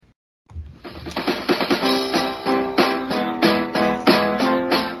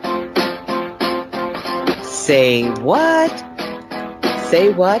Say what?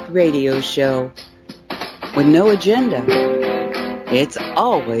 Say what radio show with no agenda. It's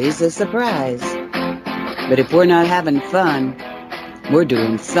always a surprise. But if we're not having fun, we're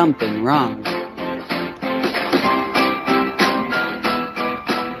doing something wrong.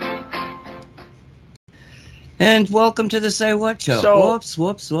 And welcome to the Say What Show. So,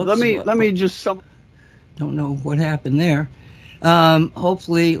 Whoops. Let me just don't know what happened there.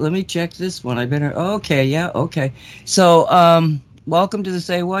 Hopefully, let me check this one. Okay. So, welcome to the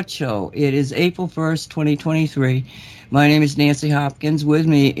Say What Show. It is April 1st, 2023. My name is Nancy Hopkins. With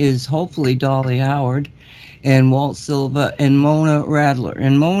me is hopefully Dolly Howard and Walt Silva and Mona Radler.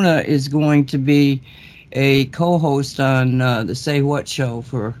 And Mona is going to be a co-host on the Say What Show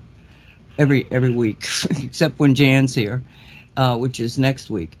for every week, except when Jan's here, which is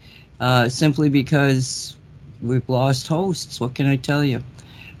next week, simply because we've lost hosts. What can I tell you?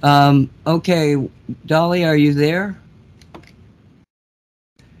 Okay, Dolly, are you there?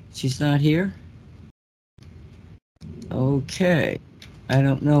 She's not here? Okay. I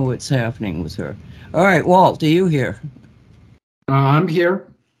don't know what's happening with her. All right, Walt, are you here? I'm here.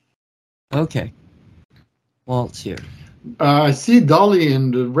 Okay. Walt's here. I see Dolly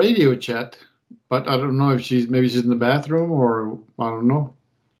in the radio chat, but I don't know if she's in the bathroom or I don't know.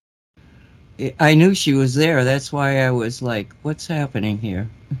 I knew she was there. That's why I was like, what's happening here?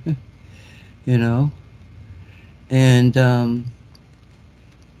 You know? And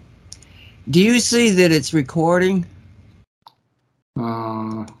do you see that it's recording?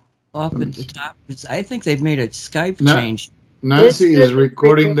 Off at the top. I think they've made a Skype change. Nancy is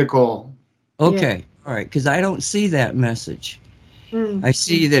recording the call. Okay. Yeah. All right. Because I don't see that message. I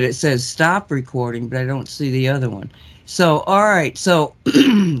see that it says stop recording, but I don't see the other one. So, all right. So,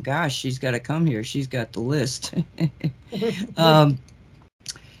 gosh, she's got to come here. She's got the list.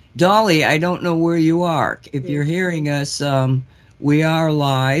 Dolly, I don't know where you are. If you're hearing us, we are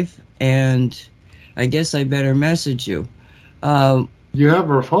live, and I guess I better message you. You have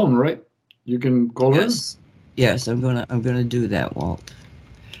her phone, right? You can call her. Yes, I'm gonna do that, Walt.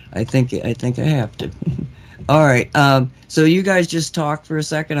 I think I have to. All right. So you guys just talk for a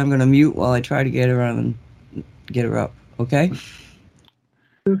second. I'm gonna mute while I try to get her on and get her up. Okay.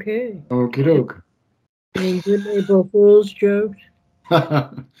 Okay. Okie doke. Any good April Fool's jokes?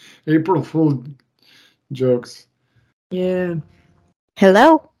 April Fool jokes. Yeah.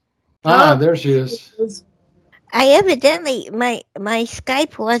 Hello? There she is. I evidently, my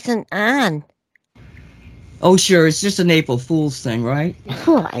Skype wasn't on. Oh, sure. It's just an April Fool's thing, right?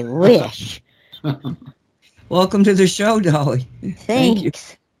 Oh, I wish. Welcome to the show, Dolly.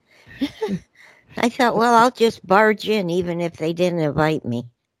 Thanks. I thought, well, I'll just barge in even if they didn't invite me.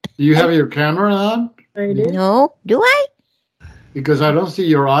 Do you have your camera on? I do. No? Do I? Because I don't see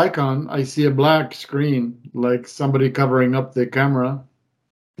your icon. I see a black screen, like somebody covering up the camera.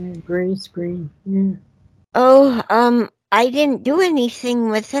 Gray screen. Yeah. Oh, I didn't do anything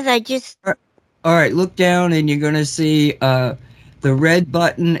with it. I just... All right, look down and you're going to see the red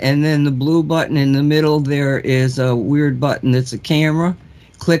button and then the blue button in the middle. There is a weird button that's a camera.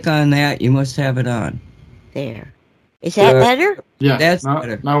 Click on that. You must have it on. There. Is that better? Yeah, that's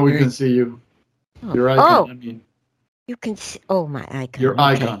better. Now we can see you. Your icon, You can see... Oh, my icon. Your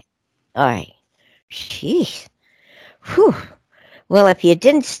icon. All right. Jeez. Whew. Well, if you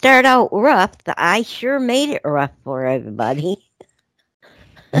didn't start out rough, I sure made it rough for everybody.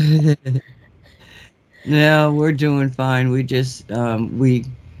 No, we're doing fine. We just,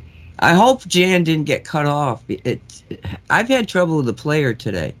 I hope Jan didn't get cut off. I've had trouble with the player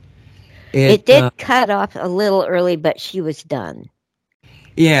today. It did cut off a little early, but she was done.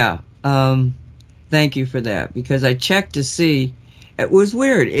 Yeah. Thank you for that, because I checked to see. It was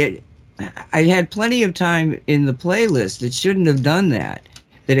weird. I had plenty of time in the playlist. It shouldn't have done that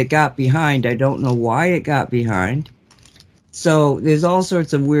it got behind. I don't know why it got behind. So there's all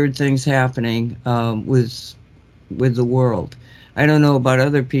sorts of weird things happening with the world. I don't know about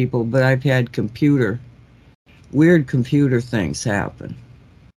other people, but I've had weird computer things happen.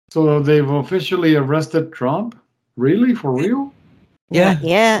 So they've officially arrested Trump? Really? For real? Yeah.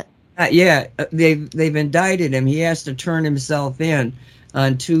 Yeah. Yeah. They've indicted him. He has to turn himself in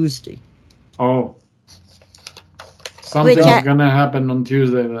on Tuesday. Oh. Something's going to happen on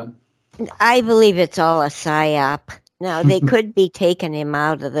Tuesday then. I believe it's all a psyop. Now, they could be taking him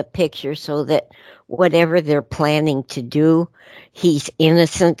out of the picture so that whatever they're planning to do, he's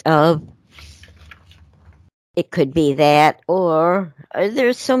innocent of. It could be that, or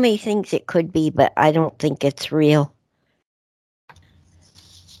there's so many things it could be, but I don't think it's real.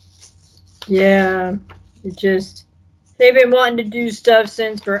 Yeah, they've been wanting to do stuff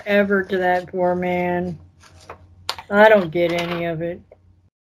since forever to that poor man. I don't get any of it.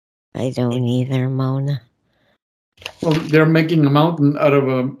 I don't either, Mona. Well, they're making a mountain out of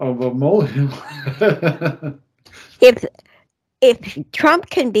a molehill. If Trump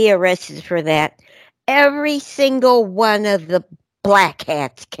can be arrested for that, every single one of the black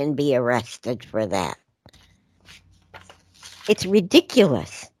hats can be arrested for that. It's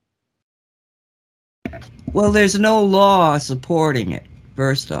ridiculous. Well, there's no law supporting it,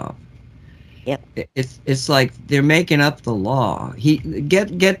 first off. Yep. It's like they're making up the law.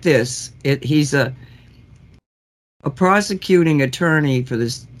 Get this. He's a prosecuting attorney for the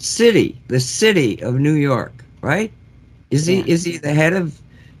city of New York, right? Is he the head of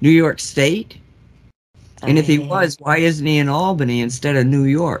New York State? And if he was, why isn't he in Albany instead of New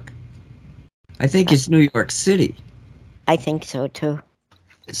York? I think it's New York City. I think so too.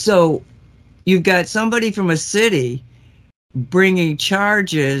 So you've got somebody from a city bringing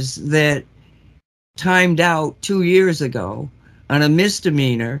charges that timed out 2 years ago on a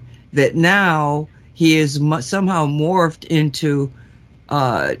misdemeanor that now he is somehow morphed into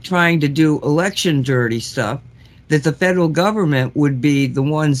trying to do election dirty stuff, that the federal government would be the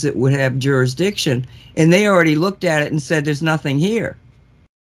ones that would have jurisdiction, and they already looked at it and said there's nothing here.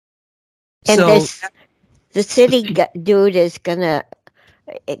 And so the city dude is got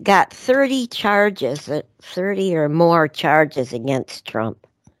 30 charges, 30 or more charges against Trump.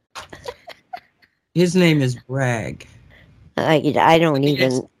 His name is Bragg. I don't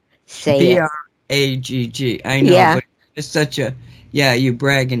even say B-R-A-G-G. I know, yeah. But it's such a, you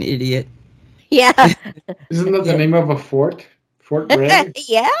bragging idiot. Yeah. Isn't that the name of a fort? Fort Bragg?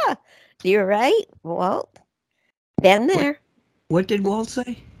 Yeah, you're right, Walt. Been there. What did Walt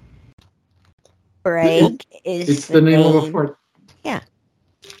say? Bragg is It's the name of a fort. Yeah.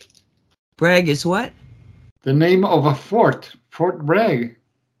 Bragg is what? The name of a fort. Fort Bragg.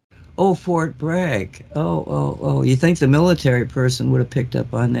 Oh, Fort Bragg. Oh. You think the military person would have picked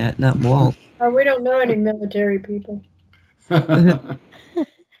up on that, not Walt. We don't know any military people.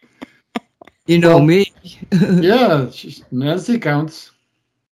 You know me. Yeah, Nancy counts.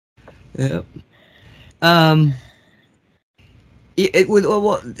 Yep. The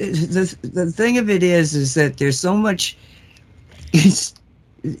thing of it is that there's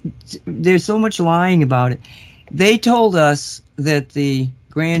so much lying about it. They told us that the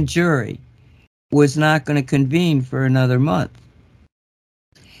grand jury was not going to convene for another month.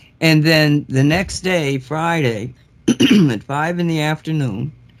 And then the next day, Friday, at 5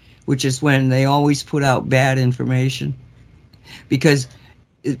 p.m, which is when they always put out bad information, because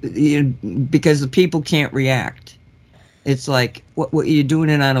the people can't react. It's like, what are you doing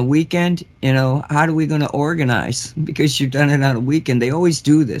it on a weekend? How are we going to organize? Because you've done it on a weekend. They always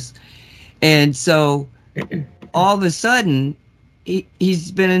do this. And so all of a sudden,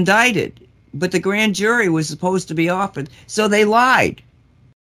 he's been indicted. But the grand jury was supposed to be offered. So they lied.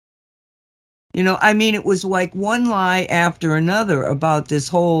 It was like one lie after another about this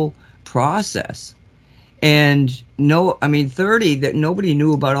whole process. And 30, that nobody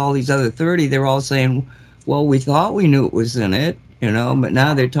knew about all these other 30. They're all saying, well, we thought we knew it was in it, but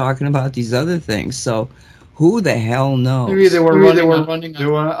now they're talking about these other things. So who the hell knows? Maybe they were running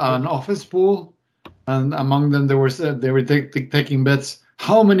an office pool, and among them they were taking bets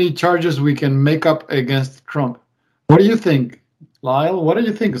how many charges we can make up against Trump. What do you think, Lyle? What do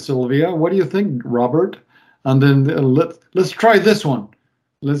you think, Sylvia? What do you think, Robert? And then let's try this one.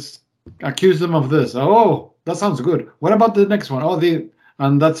 Let's accuse them of this. Oh, that sounds good. What about the next one?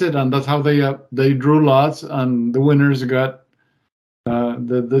 And that's it. And that's how they drew lots, and the winners got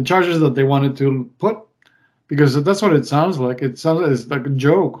the charges that they wanted to put, because that's what it sounds like. It sounds like a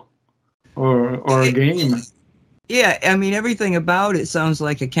joke or a game. Yeah, everything about it sounds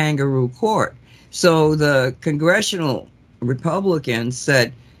like a kangaroo court. So the congressional Republicans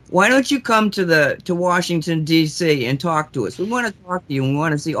said, why don't you come to Washington, D.C. and talk to us? We want to talk to you, and we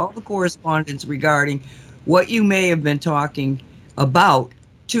want to see all the correspondence regarding what you may have been talking about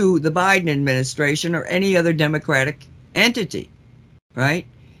to the Biden administration or any other Democratic entity, right?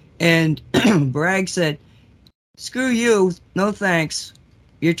 And Bragg said, screw you, no thanks.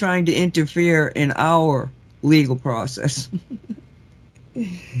 You're trying to interfere in our legal process.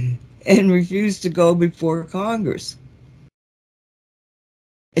 And refused to go before Congress.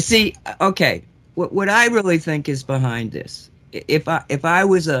 See, okay, what I really think is behind this, if I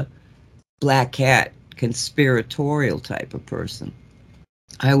was a black hat conspiratorial type of person,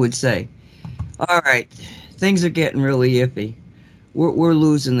 I would say, all right, things are getting really iffy. We're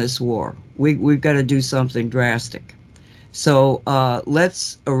losing this war. We've got to do something drastic. So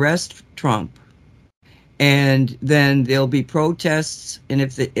let's arrest Trump, and then there'll be protests. And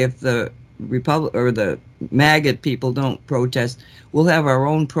if the Republic or the MAGA people don't protest, we'll have our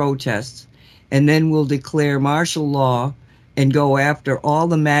own protests, and then we'll declare martial law and go after all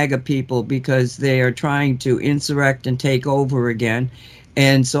the MAGA people because they are trying to insurrect and take over again.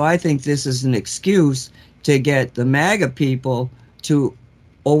 And so I think this is an excuse to get the MAGA people to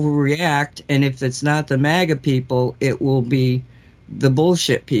overreact. And if it's not the MAGA people, it will be the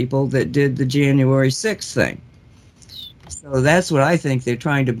bullshit people that did the January 6th thing. So that's what I think. They're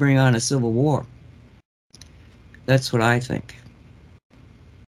trying to bring on a civil war. That's what I think.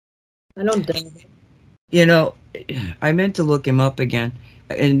 I don't doubt it. You know, I meant to look him up again.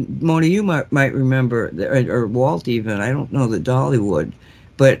 And Mona, you might remember, or Walt even, I don't know that Dolly would,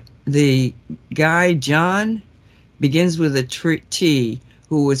 but the guy, John, begins with a T,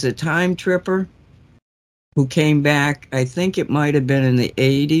 who was a time tripper, who came back, I think it might have been in the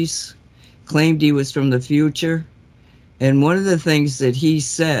 80s, claimed he was from the future. And one of the things that he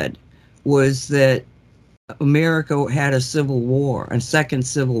said was that America had a civil war, a second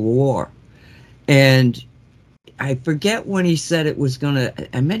civil war. And I forget when he said it was going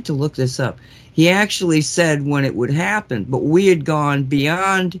to, I meant to look this up. He actually said when it would happen, but we had gone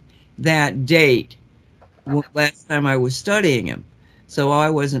beyond that date last time I was studying him. So I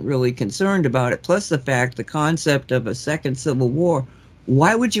wasn't really concerned about it. Plus the fact, the concept of a second civil war.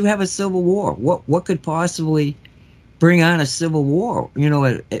 Why would you have a civil war? What could possibly bring on a civil war? You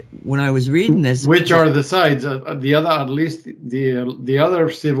know, when I was reading this, which are the sides? The other, at least the other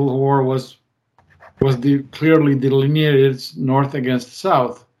civil war was clearly delineated north against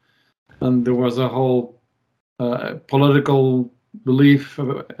south, and there was a whole political belief.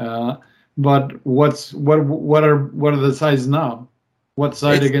 But what are the sides now? What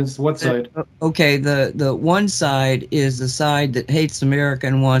side against what side? Okay, the one side is the side that hates America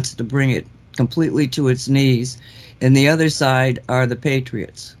and wants to bring it completely to its knees, and the other side are the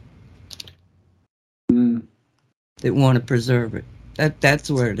patriots that want to preserve it. That's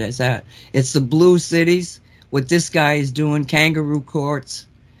where it is at. It's the blue cities. What this guy is doing, kangaroo courts,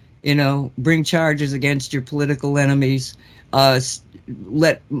 you know, bring charges against your political enemies,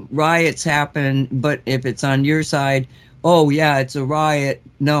 let riots happen, but if it's on your side, oh yeah, it's a riot.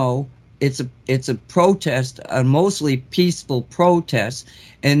 No, it's a protest, a mostly peaceful protest,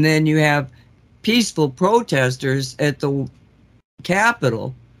 and then you have peaceful protesters at the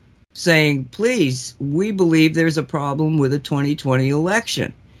Capitol saying, please, we believe there's a problem with the 2020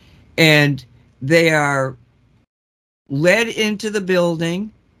 election. And they are led into the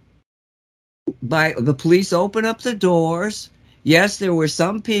building by the police, open up the doors. Yes, there were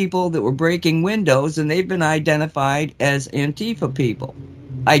some people that were breaking windows, and they've been identified as Antifa people.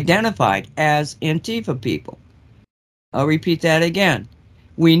 Identified as Antifa people. I'll repeat that again.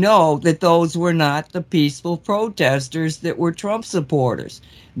 We know that those were not the peaceful protesters that were Trump supporters.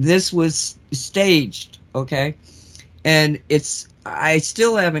 This was staged, okay? And I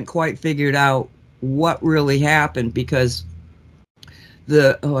still haven't quite figured out what really happened, because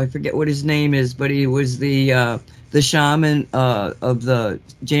I forget what his name is, but he was the shaman of the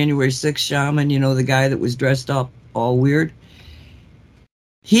January 6th shaman, you know, the guy that was dressed up all weird.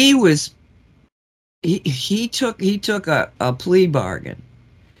 He took a plea bargain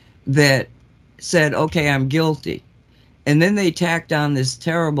that said, okay, I'm guilty. And then they tacked on this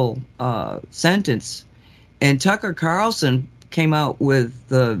terrible sentence. And Tucker Carlson came out with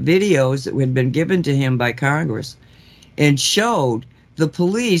the videos that had been given to him by Congress and showed the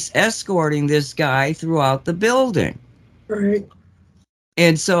police escorting this guy throughout the building. Right.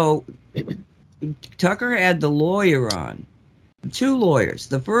 And so Tucker had the lawyer on, two lawyers.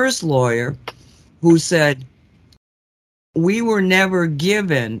 The first lawyer who said, we were never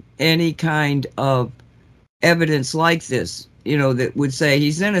given any kind of evidence like this, you know, that would say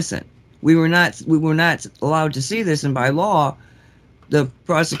he's innocent. We were not allowed to see this, and by law, the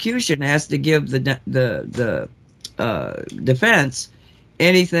prosecution has to give the defense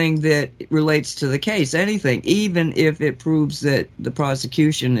anything that relates to the case, anything, even if it proves that the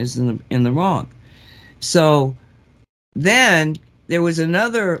prosecution is in the wrong. So then there was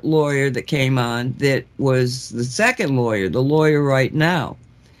another lawyer that came on that was the second lawyer, the lawyer right now.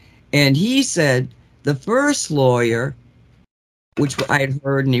 And he said the first lawyer, which I had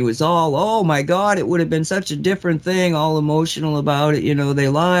heard, and he was all, oh my God, it would have been such a different thing, all emotional about it. You know, they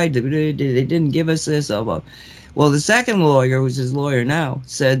lied, they didn't give us this. Well, the second lawyer, who's his lawyer now,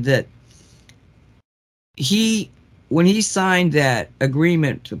 said that when he signed that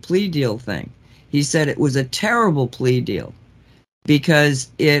agreement to plea deal thing, he said it was a terrible plea deal, because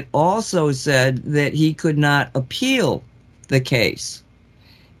it also said that he could not appeal the case.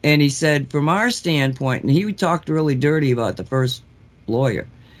 And he said, from our standpoint, and he talked really dirty about the first lawyer,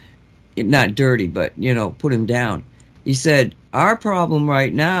 not dirty, but, put him down. He said, our problem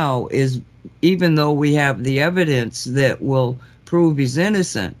right now is, even though we have the evidence that will prove he's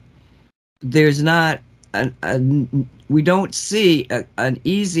innocent, there's not we don't see an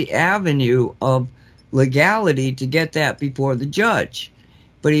easy avenue of legality to get that before the judge.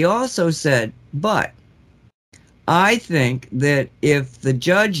 But he also said, but I think that if the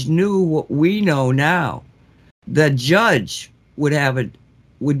judge knew what we know now, the judge would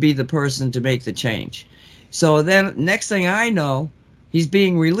be the person to make the change. So then next thing I know, he's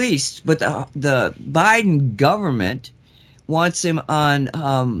being released, but the Biden government wants him on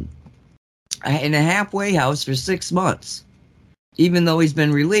in a halfway house for 6 months, even though he's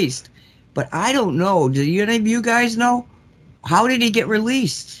been released. But I don't know. Do any of you guys know? How did he get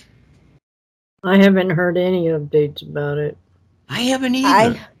released? I haven't heard any updates about it. I haven't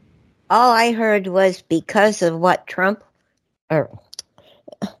either. All I heard was because of what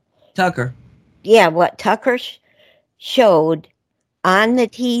Tucker. Yeah, what Tucker showed on the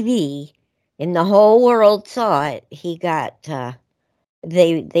TV, and the whole world saw it. He got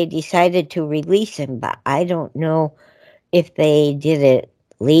they decided to release him, but I don't know if they did it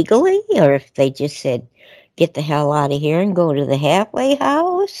legally or if they just said, get the hell out of here and go to the halfway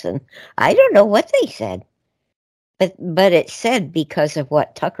house. And I don't know what they said. But it said because of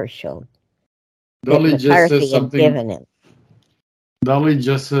what Tucker showed. Dolly just said something. Given him. Dolly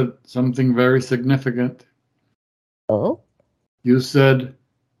just said something very significant. Oh? You said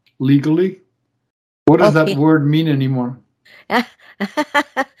legally? What does that word mean anymore?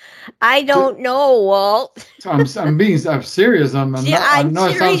 I don't know, Walt. I'm serious. I know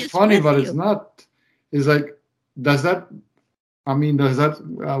it sounds funny, but it's not. It's like, does that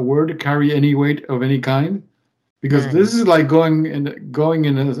word carry any weight of any kind? Because this is like going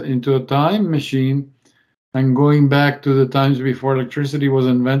into a time machine and going back to the times before electricity was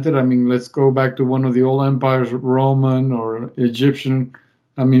invented. I mean, let's go back to one of the old empires, Roman or Egyptian.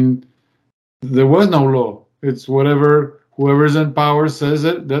 I mean, there was no law. It's whoever's in power says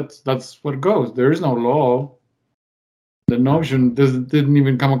it. That's what goes. There is no law. The notion didn't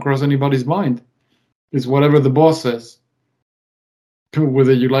even come across anybody's mind. It's whatever the boss says,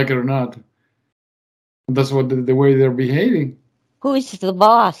 whether you like it or not. That's what the way they're behaving. Who's the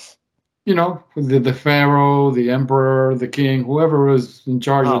boss? The pharaoh, the emperor, the king, whoever was in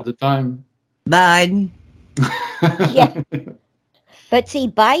charge at the time. Biden. Yeah. But see,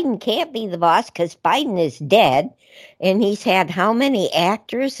 Biden can't be the boss because Biden is dead, and he's had how many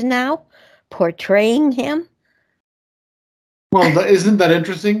actors now portraying him? Well, isn't that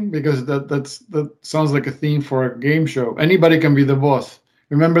interesting? Because that sounds like a theme for a game show. Anybody can be the boss.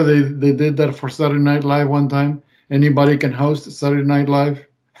 Remember they did that for Saturday Night Live one time? Anybody can host Saturday Night Live?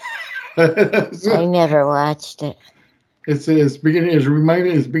 I never watched it. It's beginning to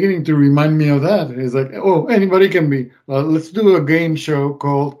remind me of that. It's like, oh, anybody can be. Let's do a game show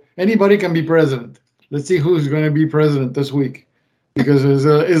called Anybody Can Be President. Let's see who's going to be president this week, because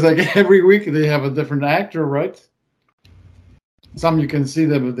it's like every week they have a different actor, right? Some you can see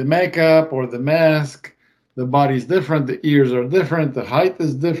them with the makeup or the mask. The body's different. The ears are different. The height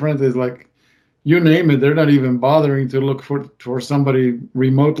is different. It's like, you name it. They're not even bothering to look for somebody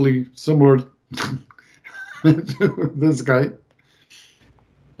remotely similar to this guy.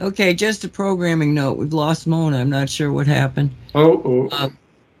 Okay, just a programming note. We've lost Mona. I'm not sure what happened.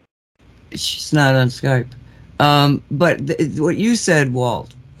 She's not on Skype. But what you said,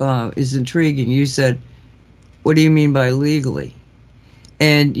 Walt, is intriguing. You said, what do you mean by legally?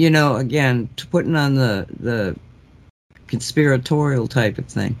 And, again, putting on the conspiratorial type of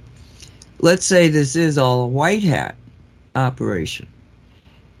thing. Let's say this is all a white hat operation.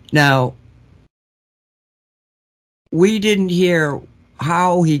 Now, we didn't hear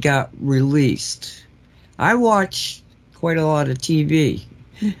how he got released. I watch quite a lot of TV.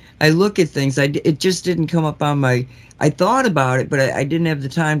 I look at things. It just didn't come up on my... I thought about it, but I didn't have the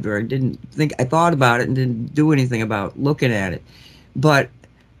time to. I thought about it and didn't do anything about looking at it. But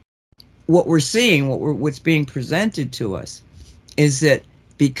what we're seeing, what's being presented to us, is that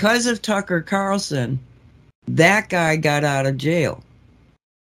because of Tucker Carlson, that guy got out of jail.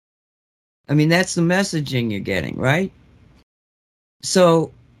 I mean, that's the messaging you're getting, right?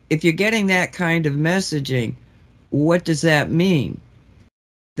 So if you're getting that kind of messaging, what does that mean?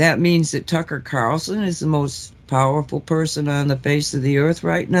 That means that Tucker Carlson is the most powerful person on the face of the earth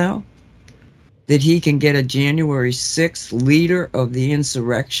right now? That he can get a January 6th leader of the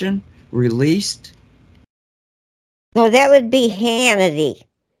insurrection released? No, that would be Hannity.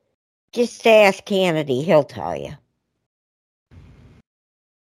 Just ask Hannity, he'll tell you.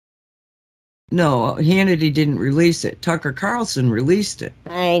 No, Hannity didn't release it. Tucker Carlson released it.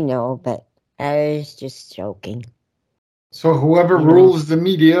 I know, but I was just joking. So whoever rules the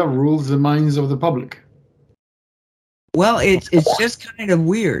media rules the minds of the public. Well, it's just kind of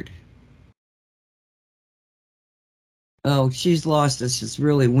weird. Oh, she's lost us. It's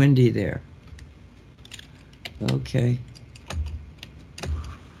really windy there. Okay.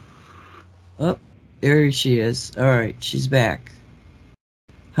 Oh, there she is. All right, she's back.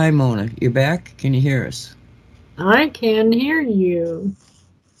 Hi, Mona. You're back? Can you hear us? I can hear you.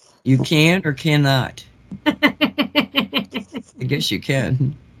 You can or cannot? I guess you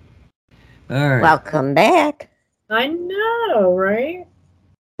can. All right. Welcome back. I know, right?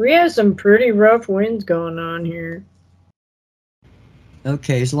 We have some pretty rough winds going on here.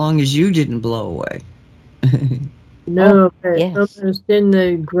 Okay, as long as you didn't blow away. No, but yes. almost in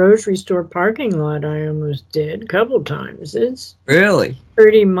the grocery store parking lot, I almost did a couple times. It's Really?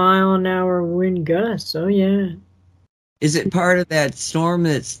 30-mile-an-hour wind gusts. Oh, yeah. Is it part of that storm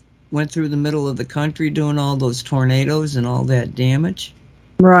that's went through the middle of the country doing all those tornadoes and all that damage?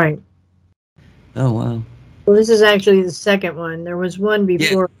 Right. Oh, wow. Well, this is actually the second one. There was one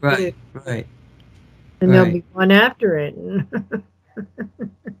before. Yeah, right. And there'll be one after it.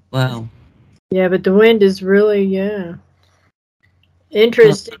 Wow. Yeah, but the wind is really,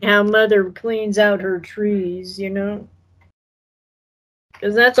 interesting how Mother cleans out her trees, Because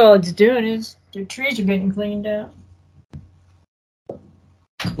that's all it's doing is the trees are getting cleaned out.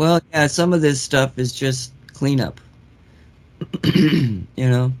 Well, yeah, some of this stuff is just cleanup.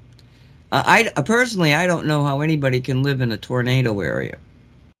 I personally, I don't know how anybody can live in a tornado area.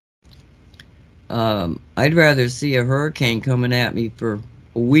 I'd rather see a hurricane coming at me for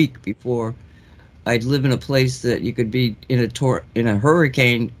a week before I'd live in a place that you could be in a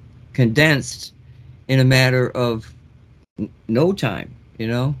hurricane condensed in a matter of no time,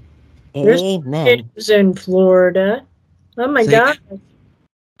 Amen. There's in Florida. Oh my God.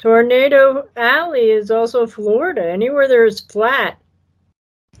 Tornado Alley is also Florida. Anywhere there's flat.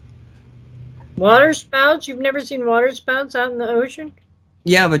 Water spouts? You've never seen water spouts out in the ocean?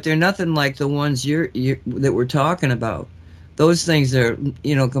 Yeah, but they're nothing like the ones that we're talking about. Those things are,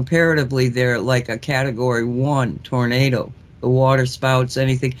 comparatively, they're like a Category 1 tornado. The water spouts,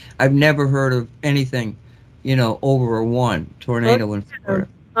 anything. I've never heard of anything, over a 1 tornado in Florida.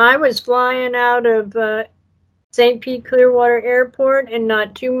 I was flying out of St. Pete Clearwater Airport, and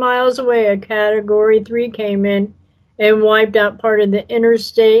not 2 miles away, a Category 3 came in and wiped out part of the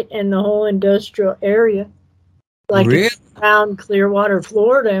interstate and the whole industrial area. Like really? Around Clearwater,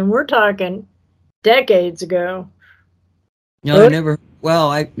 Florida, and we're talking decades ago. No, I never.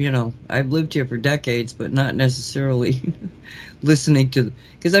 Well, I've lived here for decades, but not necessarily listening to.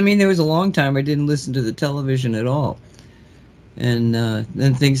 Because there was a long time I didn't listen to the television at all, and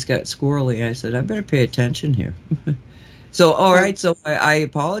then things got squirrely. I said I better pay attention here. So, all right. So I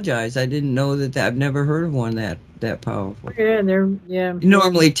apologize. I didn't know that. I've never heard of one that powerful. Yeah, It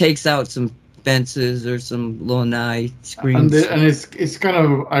normally takes out some fences or some lanai screens. And it's kind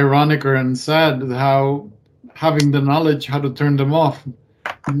of ironic and sad how having the knowledge how to turn them off,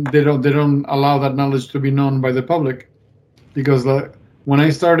 they don't allow that knowledge to be known by the public, because when I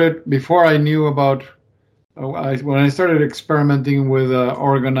started, before I knew about when I started experimenting with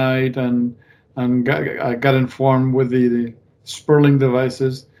orgonite and I got informed with the Sperling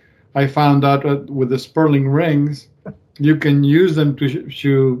devices, I found out that with the Sperling rings, you can use them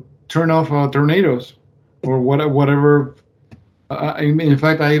to turn off tornadoes or whatever. In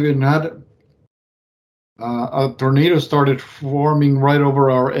fact, I even had a tornado started forming right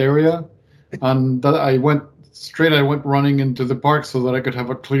over our area, and I went running into the park so that I could have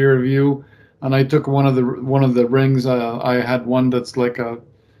a clear view. And I took one of the rings. I had one that's like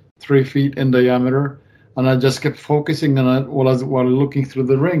 3 feet in diameter, and I just kept focusing on it while looking through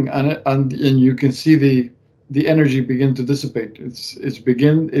the ring, and you can see the energy begin to dissipate.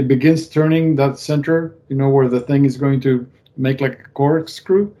 It begins turning that center, where the thing is going to make like a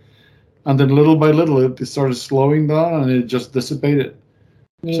corkscrew, and then little by little it started slowing down and it just dissipated.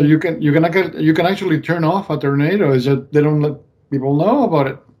 Yeah. So you can actually turn off a tornado. It's just they don't let people know about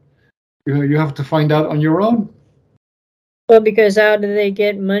it. You have to find out on your own. Well, because how do they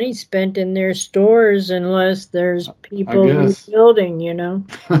get money spent in their stores unless there's people rebuilding,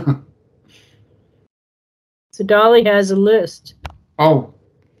 So Dolly has a list. Oh,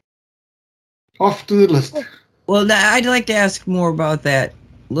 off to the list. Well, now I'd like to ask more about that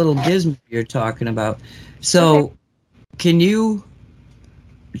little gizmo you're talking about. So, Can you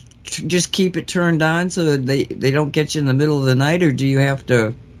just keep it turned on so that they don't get you in the middle of the night, or do you have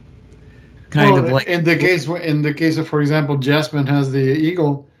to kind of like in the case of, for example, Jasmine has the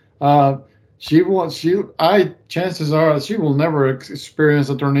Eagle. chances are she will never experience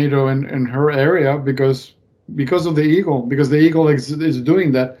a tornado in her area because of the eagle, because the eagle is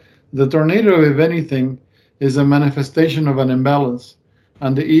doing that. The tornado, if anything, is a manifestation of an imbalance,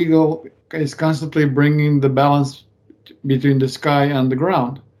 and the eagle is constantly bringing the balance between the sky and the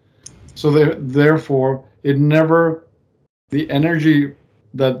ground. So therefore, the energy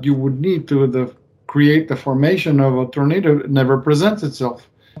that you would need to create the formation of a tornado never presents itself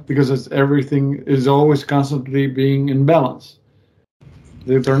because everything is always constantly being in balance.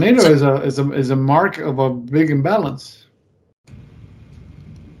 The tornado is a mark of a big imbalance.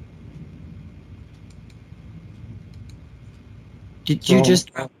 Did you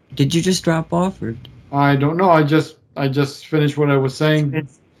just drop off, or? I don't know. I just finished what I was saying.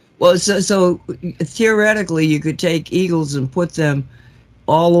 Well, so theoretically, you could take eagles and put them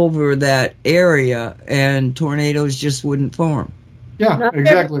all over that area, and tornadoes just wouldn't form. Yeah, Not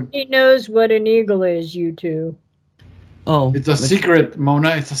exactly. everybody knows what an eagle is, you two. Oh, it's a secret,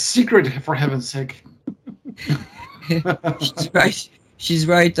 Mona. It's a secret, for heaven's sake. She's right. She's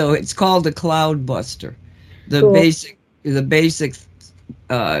right, though. It's called a cloud buster. The Cool. basic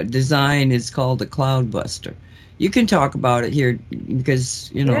design is called a cloud buster. You can talk about it here because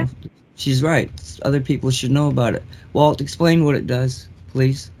Yeah. she's right. Other people should know about it. Walt, explain what it does,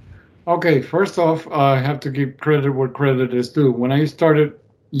 please. Okay, first off, I have to give credit where credit is due. When I started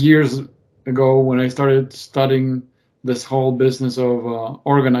years ago, when I started studying this whole business of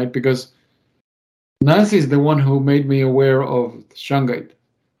orgonite, because Nancy is the one who made me aware of shungite.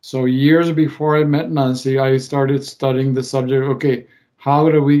 So years before I met Nancy, I started studying the subject. Okay, how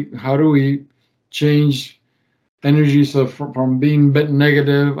do we change energies from being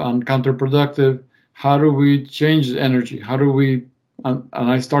negative and counterproductive? How do we change energy? How do we and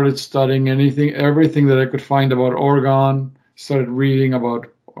I started studying everything that I could find about orgone. Started reading about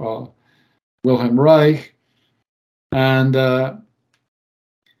Wilhelm Reich, and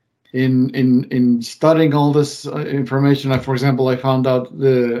in studying all this information, for example, I found out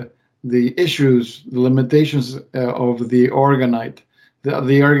the issues, the limitations of the orgonite. The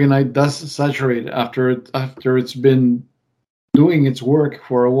orgonite does saturate after it's been doing its work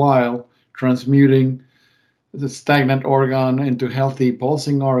for a while, transmuting the stagnant orgone into healthy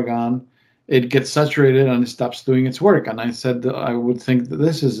pulsing orgone. It gets saturated and it stops doing its work. And I said that I would think that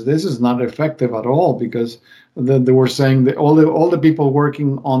this is not effective at all, because they were saying that all the people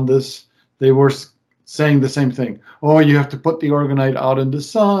working on this, they were saying the same thing. Oh, you have to put the orgonite out in the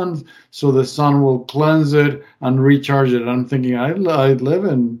sun so the sun will cleanse it and recharge it. I'm thinking, I live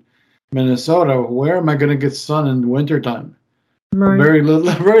in Minnesota. Where am I going to get sun in wintertime? Right. Very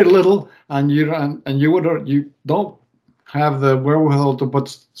little, and you don't have the wherewithal to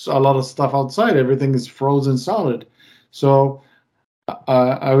put a lot of stuff outside. Everything is frozen solid. So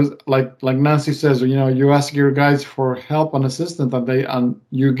I was like Nancy says, you ask your guys for help and assistance, and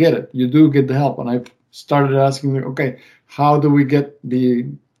you get it. You do get the help. And I started asking, okay, how do we get the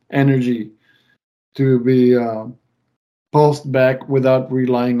energy to be pulsed back without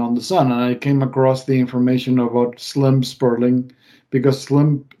relying on the sun? And I came across the information about slim spurling, because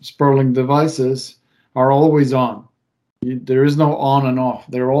slim spurling devices are always on. There is no on and off.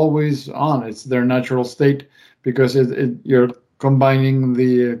 They're always on. It's their natural state, because you're combining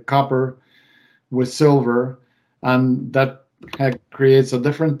the copper with silver, and that creates a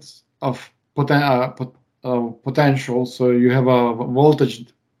difference of potential. So you have a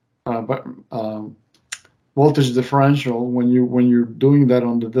voltage differential when you're doing that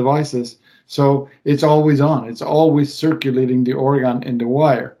on the devices. So it's always on. It's always circulating the orgone in the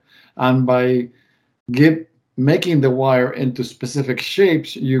wire, and by making the wire into specific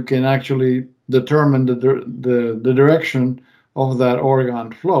shapes, you can actually determine the direction of that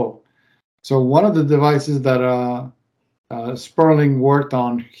orgone flow. So one of the devices that Sperling worked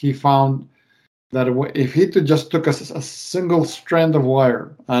on, he found that if he just took a single strand of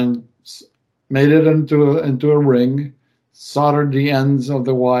wire and made it into a ring, soldered the ends of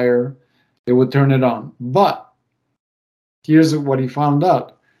the wire, it would turn it on. But here's what he found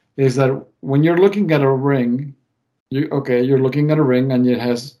out, is that when you're looking at a ring, you're looking at a ring and it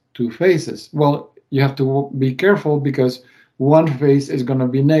has two faces. Well, you have to be careful, because one face is going to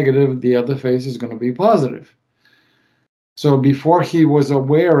be negative, the other face is going to be positive. So before he was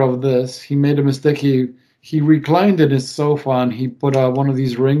aware of this, he made a mistake. He reclined in his sofa and he put one of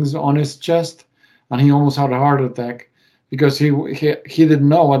these rings on his chest, and he almost had a heart attack, because he didn't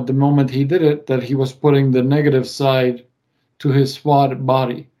know at the moment he did it that he was putting the negative side to his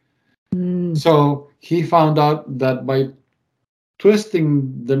body. So he found out that by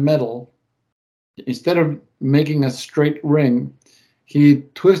twisting the metal, instead of making a straight ring, he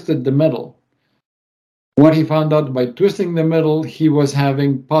twisted the metal. what he found out by twisting the middle, he was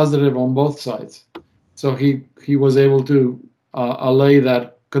having positive on both sides. So he was able to allay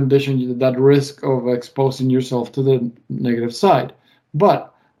that condition, that risk of exposing yourself to the negative side.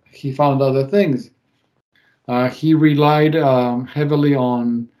 But he found other things. He relied heavily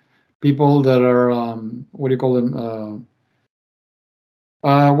on people that are what do you call them?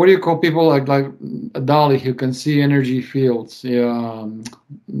 What do you call people like Dolly who can see energy fields? Yeah,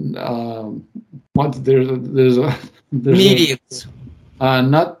 what there's Mediums.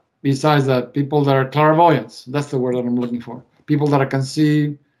 Not besides that, people that are clairvoyants. That's the word that I'm looking for. People that can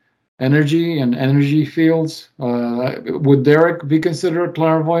see energy and energy fields. Would Derek be considered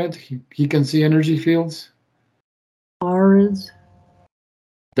clairvoyant? He can see energy fields. Auras.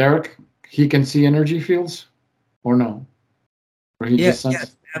 Derek, he can see energy fields, or no? Or he just senses?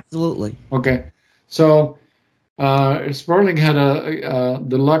 Yes, absolutely. Okay, so Sperling had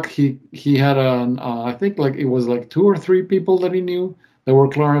the luck. He had I think like it was like 2 or 3 people that he knew that were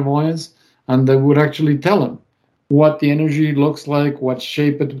clairvoyants, and they would actually tell him what the energy looks like, what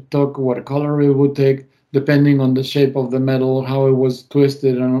shape it took, what color it would take, depending on the shape of the metal, how it was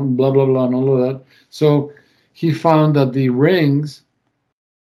twisted, and blah blah blah, and all of that. So he found that the rings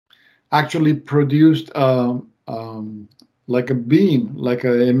actually produced like a beam,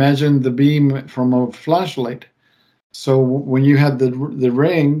 imagine the beam from a flashlight. So when you had the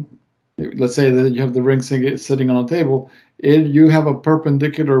ring, let's say that you have the ring sitting on a table, you have a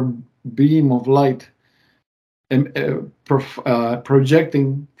perpendicular beam of light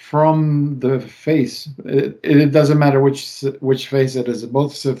projecting from the face. It doesn't matter which face it is.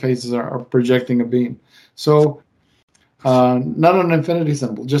 Both faces are projecting a beam. So not an infinity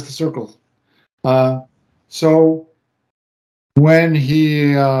symbol, just a circle. So when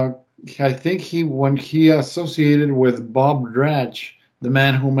when he associated with Bob Dratch, the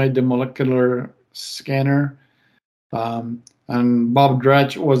man who made the molecular scanner, and Bob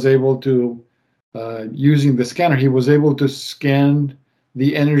Dratch was able to, using the scanner, he was able to scan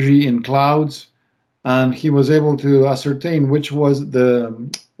the energy in clouds, and he was able to ascertain what was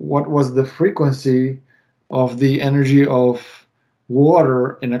the frequency of the energy of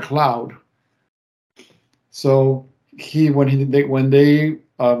water in a cloud. So when he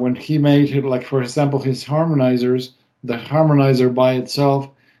made, like, for example, his harmonizers, the harmonizer by itself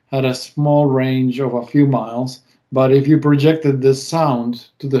had a small range of a few miles, but if you projected this sound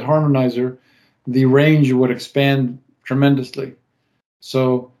to the harmonizer, the range would expand tremendously.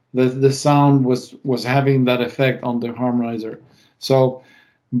 So the sound was having that effect on the harmonizer. So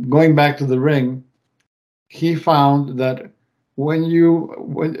going back to the ring, he found that when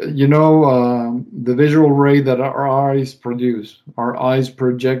the visual ray that our eyes produce, our eyes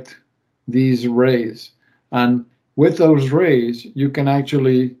project these rays, and with those rays you can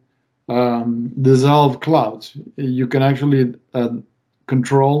actually dissolve clouds. You can actually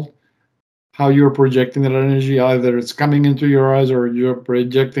control how you're projecting that energy. Either it's coming into your eyes or you're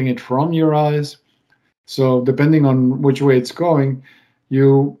projecting it from your eyes. So depending on which way it's going,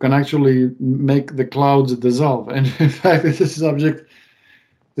 you can actually make the clouds dissolve. And in fact, this is the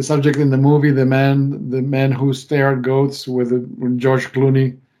subject in the movie, the man who stared goats with George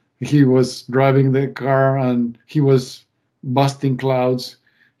Clooney. He was driving the car and he was busting clouds.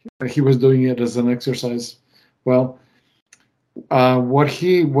 He was doing it as an exercise. Well, what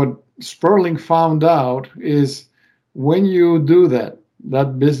Sperling found out is when you do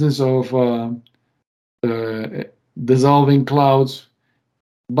that business of dissolving clouds.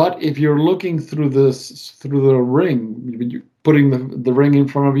 But if you're looking through the ring, putting the ring in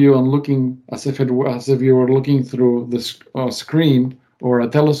front of you and looking as if you were looking through the screen or a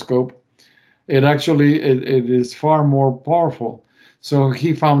telescope, it is far more powerful. So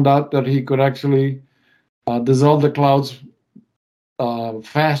he found out that he could actually dissolve the clouds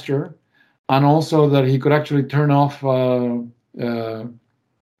faster, and also that he could actually turn off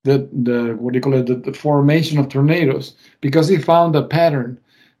the formation of tornadoes, because he found a pattern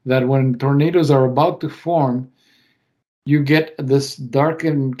that when tornadoes are about to form, you get this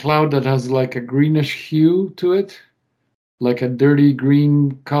darkened cloud that has like a greenish hue to it, like a dirty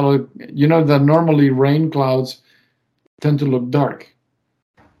green color. You know that normally rain clouds tend to look dark,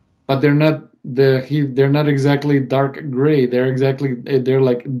 but they're not exactly dark gray. They're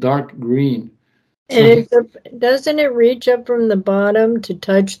like dark green. And doesn't it reach up from the bottom to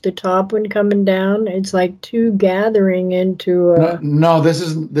touch the top when coming down? It's like two gathering into a... No, this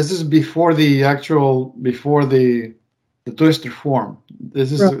is before the twister form.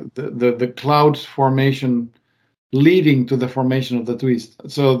 This is right. the clouds formation leading to the formation of the twist.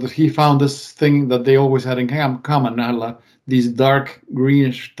 So he found this thing that they always had in common, these dark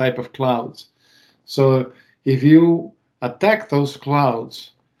greenish type of clouds. So if you attack those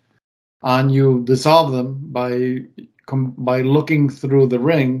clouds and you dissolve them by looking through the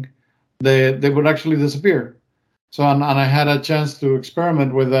ring, they would actually disappear. So and I had a chance to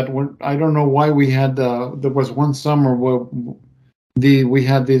experiment with that. I don't know why we had there was one summer where we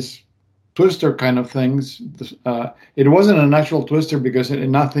had these twister kind of things. It wasn't an actual twister because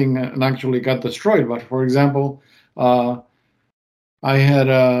nothing actually got destroyed. But for example, I had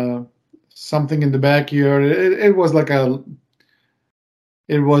something in the backyard. It was like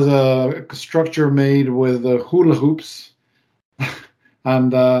it was a structure made with hula hoops,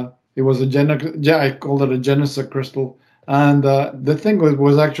 and it was I called it a Genesis crystal. And the thing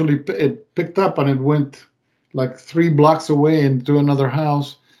was actually it picked up and it went like 3 blocks away into another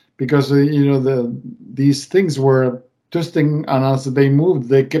house because these things were twisting, and as they moved,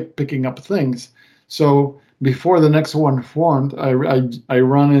 they kept picking up things. So before the next one formed, I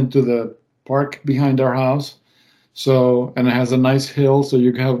run into the park behind our house. So, and it has a nice hill, so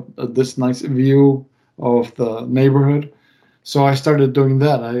you can have this nice view of the neighborhood. So I started doing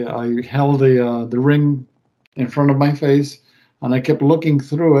that. I held the ring in front of my face, and I kept looking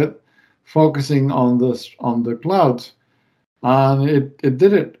through it, focusing on the clouds, and it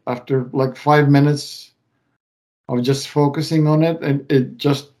did it after like 5 minutes of just focusing on it, and it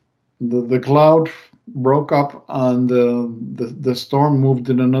just the cloud broke up and the storm moved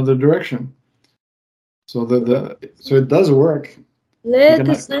in another direction. So so it does work. Let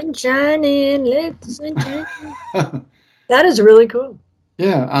the sun shine in. Let the sun shine in. That is really cool.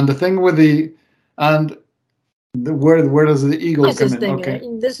 Yeah, and the thing with where does the eagle come in? Okay,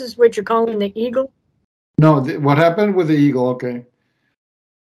 this is what you're calling the eagle. No, what happened with the eagle? Okay,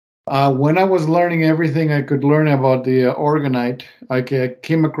 when I was learning everything I could learn about the orgonite, I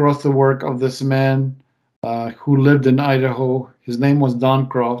came across the work of this man who lived in Idaho. His name was Don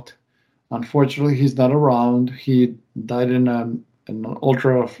Croft. Unfortunately, he's not around. He died in an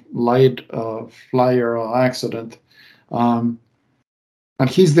ultra light flyer accident. And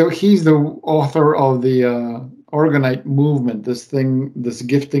he's the author of the orgonite movement, this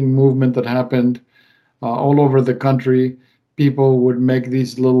gifting movement that happened all over the country. People would make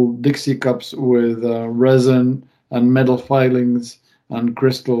these little Dixie cups with resin and metal filings and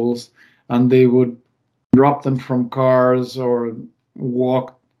crystals, and they would drop them from cars or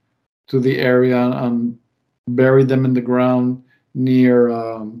walk to the area and bury them in the ground near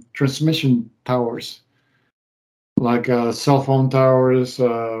transmission towers, like cell phone towers,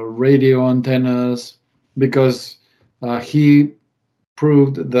 radio antennas, because he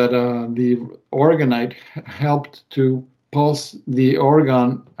proved that the orgonite helped to pulse the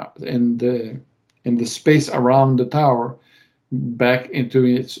organ in the space around the tower back into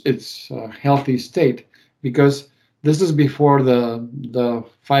its healthy state, because this is before the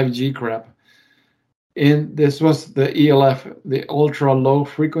 5G crap. This was the ELF, the ultra low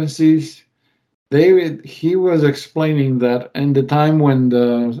frequencies. He was explaining that in the time when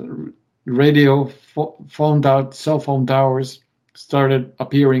the radio cell phone towers started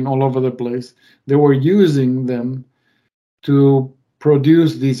appearing all over the place, they were using them to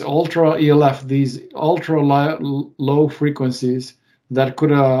produce these ultra ELF, these ultra low frequencies that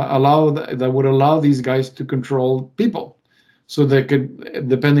would allow these guys to control people. So they could,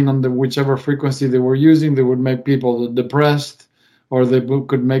 depending on whichever frequency they were using, they would make people depressed, or they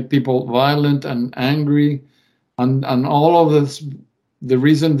could make people violent and angry, and all of this. The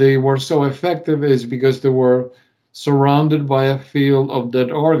reason they were so effective is because they were surrounded by a field of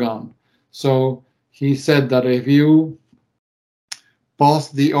dead organ. So he said that if you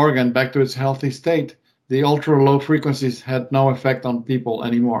pulse the organ back to its healthy state, the ultra low frequencies had no effect on people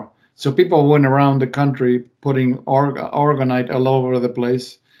anymore. So people went around the country putting orgonite all over the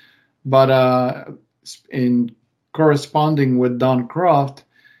place. But in corresponding with Don Croft,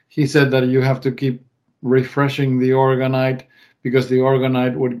 he said that you have to keep refreshing the orgonite, because the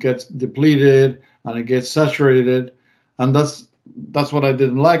orgonite would get depleted and it gets saturated. And that's what I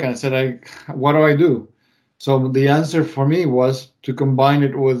didn't like. I said, what do I do? So the answer for me was to combine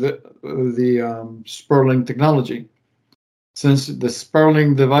it with the Sperling technology. Since the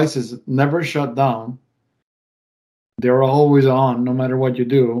Sperling devices never shut down, they're always on no matter what you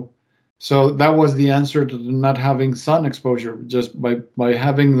do. So that was the answer to not having sun exposure. Just by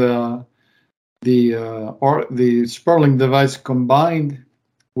having the Sperling device combined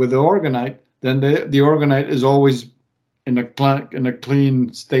with the orgonite, then the orgonite is always in a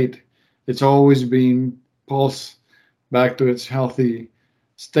clean state. It's always being pulsed back to its healthy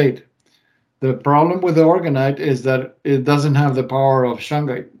state. The problem with the orgonite is that it doesn't have the power of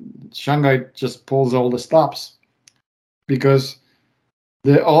shungite. Shungite just pulls all the stops, because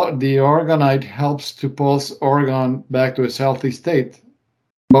the orgonite helps to pulse orgon back to its healthy state.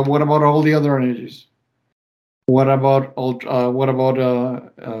 But what about all the other energies? What about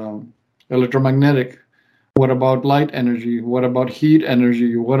electromagnetic? What about light energy? What about heat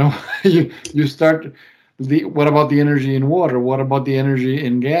energy? What about, you start what about the energy in water? What about the energy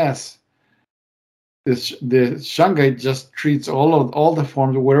in gas? The shungite just treats all the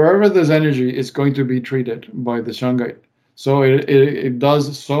forms. Wherever there's energy, it's going to be treated by the shungite. So it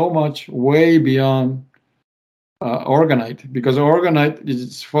does so much way beyond orgonite, because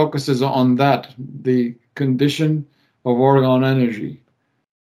orgonite focuses on that, the condition of orgon energy.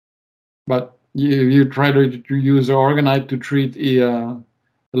 But you try to use orgonite to treat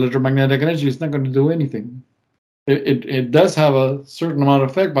electromagnetic energy, it's not going to do anything. It does have a certain amount of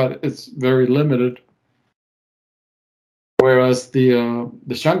effect, but it's very limited. Whereas the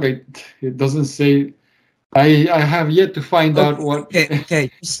shungite, it doesn't say. I have yet to find out what. Okay,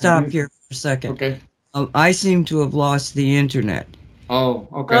 stop here for a second. Okay. I seem to have lost the internet. Oh,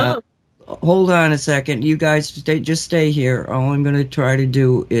 okay. Hold on a second. You guys just stay here. All I'm going to try to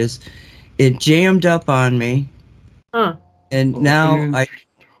do is, it jammed up on me. And now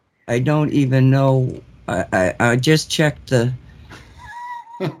I don't even know. I just checked the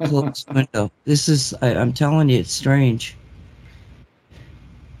closed window. This is, I'm telling you, it's strange.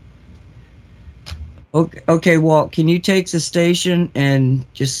 Okay, Walt, can you take the station and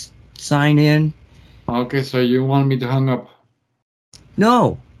just sign in? Okay, so you want me to hang up?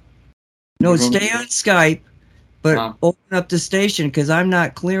 No, stay on Skype, but open up the station, because I'm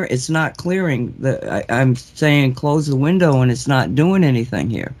not clear. It's not clearing. I'm saying close the window, and it's not doing anything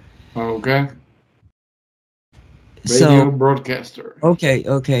here. Okay. Radio broadcaster.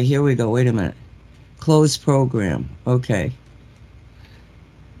 Okay, here we go. Wait a minute. Close program. Okay.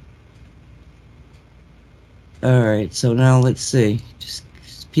 All right, so now let's see. Just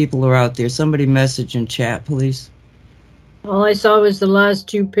people are out there. Somebody message in chat, please. All I saw was the last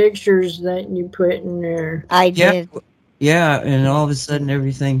two pictures that you put in there. I did. Yeah, and all of a sudden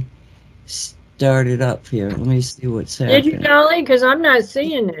everything started up here. Let me see what's happening. Did you, Dolly? Because I'm not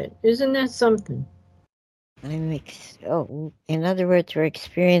seeing it. Isn't that something? In other words, we're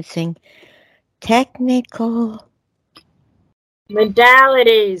experiencing technical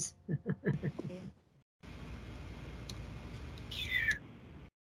modalities.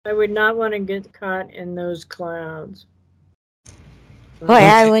 I would not want to get caught in those clouds. Boy,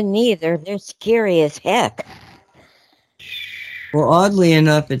 I wouldn't either. They're scary as heck. Well, oddly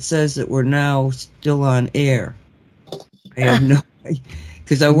enough, it says that we're now still on air. I have no idea,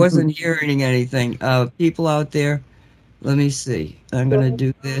 because I wasn't hearing anything. People out there, let me see. I'm going to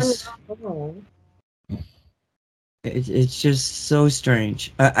do this. It's just so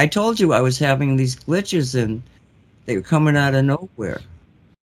strange. I told you I was having these glitches, and they were coming out of nowhere.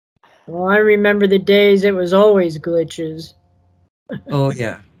 Well, I remember the days it was always glitches. Oh,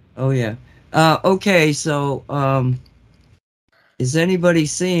 yeah. Okay, so is anybody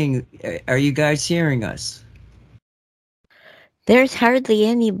seeing? Are you guys hearing us? There's hardly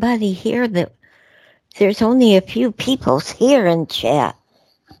anybody here. There's only a few people here in chat.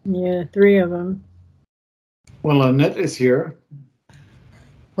 Yeah, 3 of them. Well, Annette is here.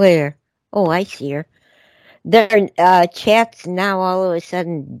 Where? Oh, I see her. Their chat's now all of a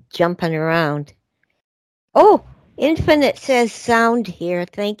sudden jumping around. Oh, Infinite says sound here.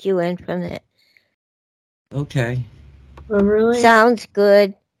 Thank you, Infinite. Okay. Oh, really? Sounds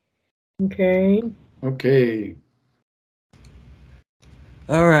good. Okay.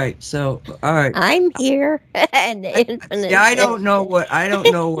 All right. So, all right. I'm here. And Infinite. Yeah, I don't know what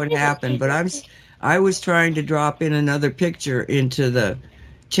happened, but I was trying to drop in another picture into the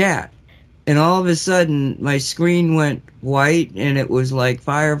chat. And all of a sudden, my screen went white, and it was like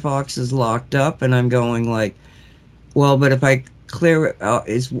Firefox is locked up, and I'm going like, well, but if I clear it,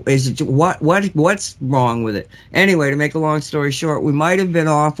 what's wrong with it? Anyway, to make a long story short, we might have been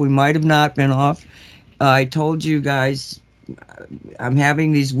off, we might have not been off. I told you guys, I'm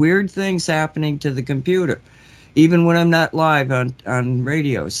having these weird things happening to the computer, even when I'm not live on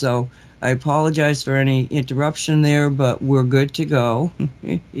radio. So I apologize for any interruption there, but we're good to go.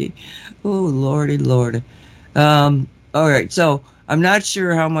 Oh, lordy. All right, so I'm not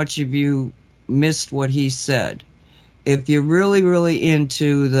sure how much of you missed what he said. If you're really, really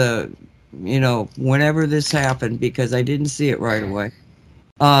into the, whenever this happened, because I didn't see it right away,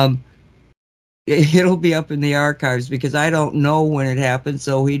 it'll be up in the archives, because I don't know when it happened,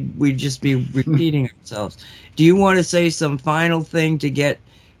 so we'd just be repeating ourselves. Do you want to say some final thing to get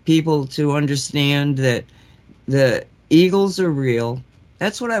people to understand that the eagles are real?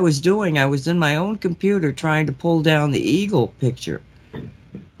 That's what I was doing. I was in my own computer trying to pull down the eagle picture,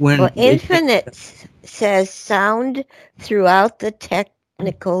 When Well, Infinite says sound throughout the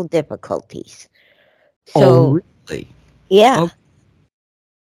technical difficulties. So, oh, really? yeah.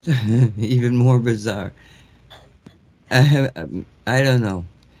 Even more bizarre. I don't know.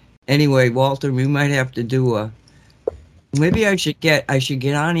 Anyway, Walter, we might have to do a. Maybe I should get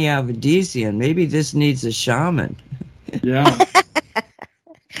on the Aphrodisian. Maybe this needs a shaman. Yeah.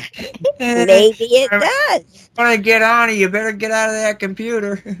 Maybe it does. Want to get on it? You better get out of that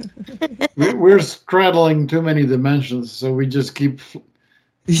computer. We're straddling too many dimensions, so we just keep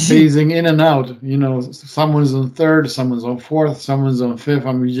phasing in and out. You know, someone's on third, someone's on fourth, someone's on fifth,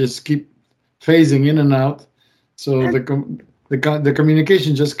 and we just keep phasing in and out. So the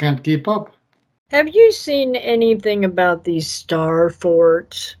communication just can't keep up. Have you seen anything about these star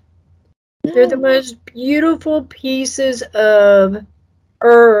forts? They're the most beautiful pieces of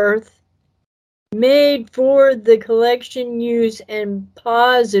Earth made for the collection, use, and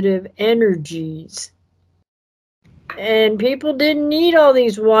positive energies. And people didn't need all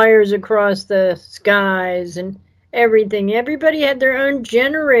these wires across the skies and everything. Everybody had their own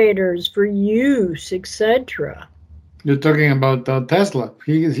generators for use, etc. You're talking about Tesla.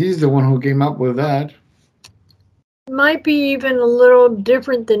 He's the one who came up with that. Might be even a little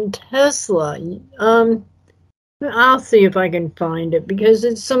different than Tesla. I'll see if I can find it, because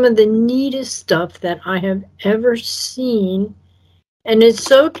it's some of the neatest stuff that I have ever seen. And it's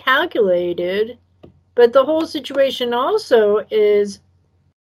so calculated. But the whole situation also is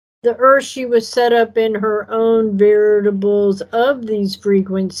the Earth, she was set up in her own variables of these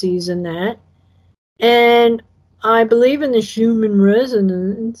frequencies and that. And I believe in the Schumann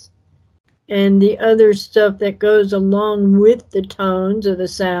resonance and the other stuff that goes along with the tones or the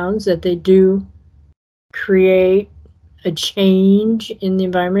sounds, that they do create a change in the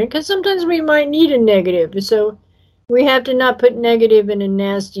environment, because sometimes we might need a negative. So we have to not put negative in a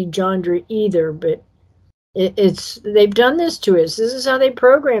nasty genre either, but it's they've done this to us. This is how they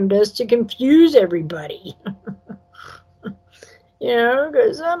programmed us, to confuse everybody. You know,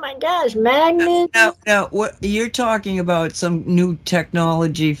 because, oh my gosh, magnets. Now, what you're talking about? Some new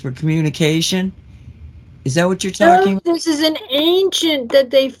technology for communication? Is that what you're talking about? This is an ancient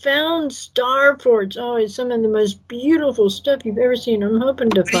that they found star forts. Oh, it's some of the most beautiful stuff you've ever seen. I'm hoping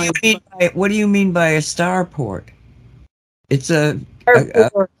to find it. What do you mean by a starport? It's a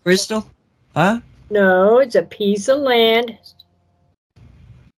crystal? Huh? No, it's a piece of land.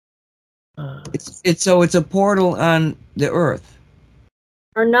 It's a portal on the Earth.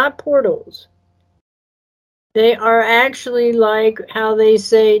 Are not portals. They are actually like how they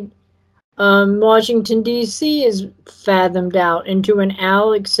say Washington, D.C. is fathomed out into an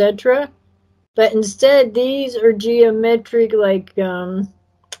owl, etc. But instead, these are geometric, like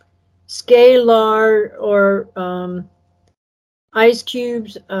scalar or ice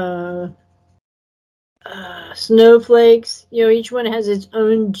cubes, snowflakes. You know, each one has its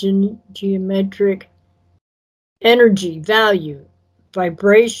own geometric energy, value,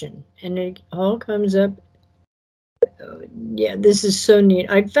 vibration, and it all comes up. Yeah, this is so neat.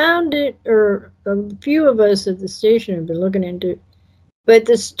 I found it, or a few of us at the station have been looking into it. But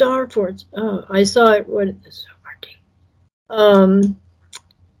the star forts, oh, I saw it with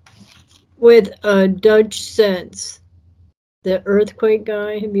Dutch Sense, the earthquake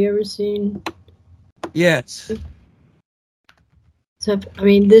guy. Have you ever seen? Yes. So, I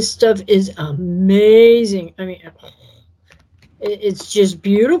mean, this stuff is amazing. I mean, it's just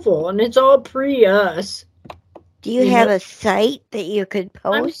beautiful, and it's all pre-us. Do you have a site that you could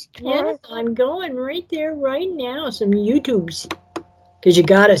post? Yes, I'm going right there right now. Some YouTubes, because you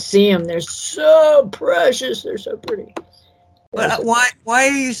got to see them. They're so precious. They're so pretty. But why are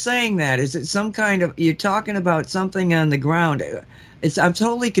you saying that? Is it some kind of, you're talking about something on the ground? I'm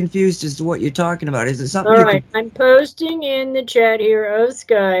totally confused as to what you're talking about. Is it something? All right, I'm posting in the chat here of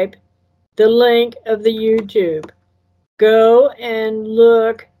Skype the link of the YouTube. Go and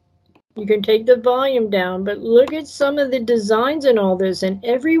look. You can take the volume down, but look at some of the designs and all this. And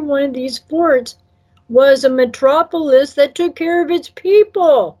every one of these forts was a metropolis that took care of its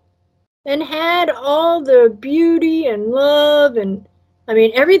people and had all the beauty and love and, I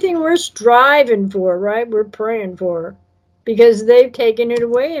mean, everything we're striving for, right? We're praying for, because they've taken it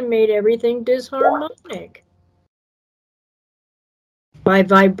away and made everything disharmonic by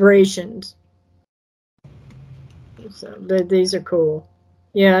vibrations. So these are cool.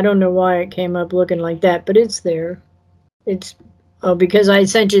 Yeah, I don't know why it came up looking like that, but it's there. It's because I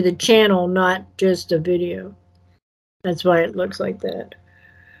sent you the channel, not just a video. That's why it looks like that.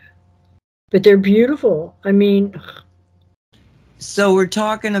 But they're beautiful. I mean, so we're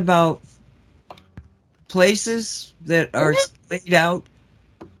talking about places that are laid out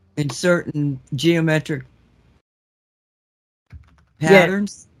in certain geometric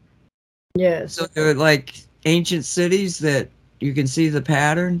patterns. Yes. So they're like ancient cities that you can see the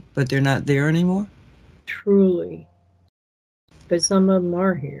pattern, but they're not there anymore. Truly. But some of them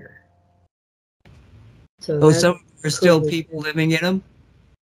are here. So Oh, that's some are still cool. people living in them.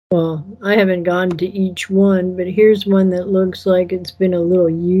 Well, I haven't gone to each one, but here's one that looks like it's been a little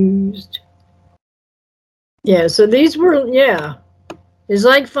used. Yeah, so these were, it's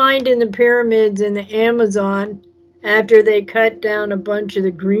like finding the pyramids in the Amazon after they cut down a bunch of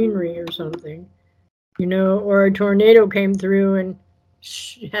the greenery or something, or a tornado came through and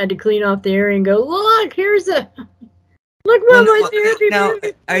had to clean off the area and go, look, look what my therapy. Now,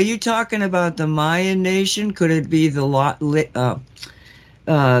 are you talking about the Mayan nation? Could it be the what do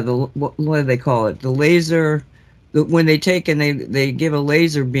they call it? The laser. When they take and they give a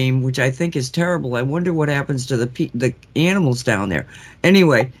laser beam, which I think is terrible. I wonder what happens to the animals down there.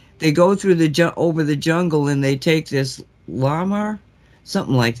 Anyway, they go through over the jungle and they take this lamar,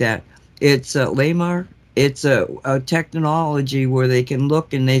 something like that. It's a lamar. It's a technology where they can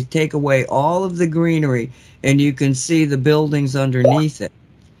look and they take away all of the greenery and you can see the buildings underneath it.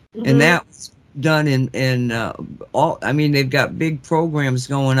 Mm-hmm. And that was done in all. I mean, they've got big programs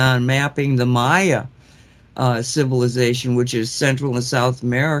going on mapping the Maya civilization, which is Central and South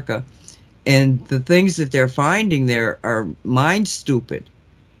America, and the things that they're finding there are mind stupid.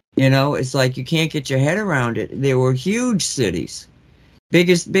 It's like you can't get your head around it. They were huge cities,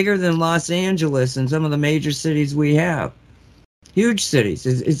 bigger than Los Angeles and some of the major cities we have. Huge cities.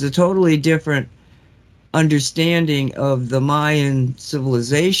 It's a totally different understanding of the Mayan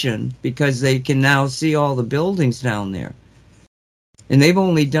civilization because they can now see all the buildings down there. And they've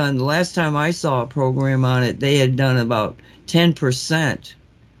only done, the last time I saw a program on it, they had done about 10%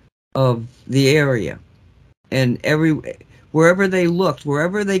 of the area. And wherever they looked,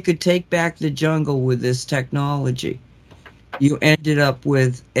 wherever they could take back the jungle with this technology, you ended up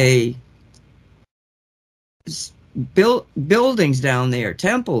with buildings down there,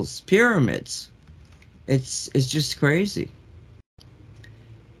 temples, pyramids. It's just crazy.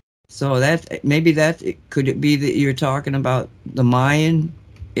 So could it be that you're talking about the Mayan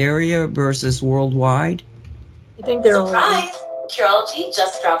area versus worldwide? I think they're Surprise! Curology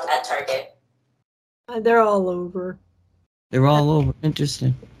just dropped at Target. They're all over. They're all over.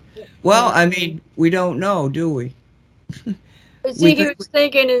 Interesting. Well, I mean, we don't know, do we? But see, he was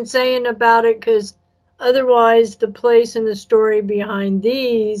thinking and saying about it because otherwise the place and the story behind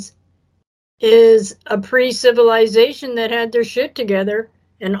these is a pre-civilization that had their shit together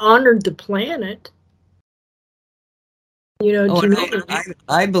and honored the planet.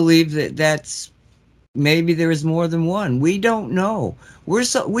 I believe that's maybe there is more than one. We don't know. We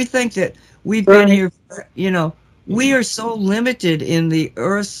think that we've been here. We are so limited in the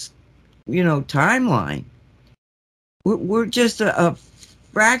Earth's timeline. We're just a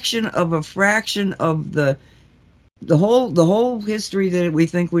fraction of the whole history that we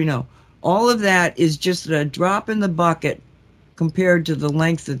think we know. All of that is just a drop in the bucket compared to the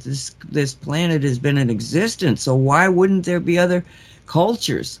length that this planet has been in existence. So why wouldn't there be other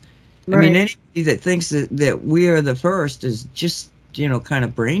cultures? Right. I mean, anybody that thinks that we are the first is just, kind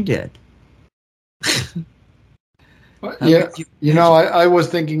of brain dead. Yeah, I was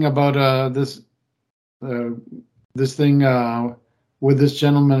thinking about this thing with this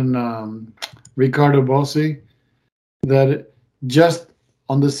gentleman, Ricardo Bossi, that just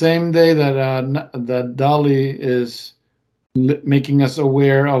on the same day that Dali is making us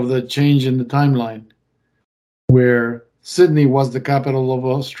aware of the change in the timeline, where Sydney was the capital of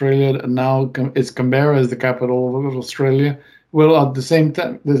Australia, and now it's Canberra is the capital of Australia. Well, at the same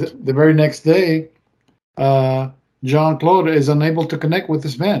time, the very next day, Jean-Claude is unable to connect with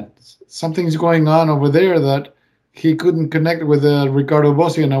this man. Something's going on over there that he couldn't connect with Ricardo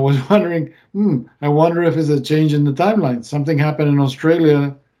Bossi, and I was wondering, I wonder if it's a change in the timeline. Something happened in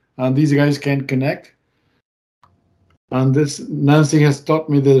Australia, and these guys can't connect. And this Nancy has taught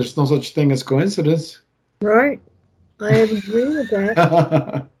me that there's no such thing as coincidence. Right. I agree with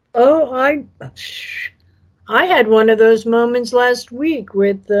that. Oh, I had one of those moments last week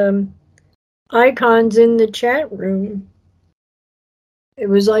with icons in the chat room. It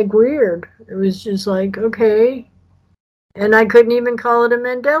was like weird. It was just like, okay. And I couldn't even call it a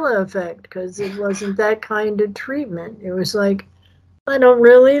Mandela effect because it wasn't that kind of treatment. It was like, I don't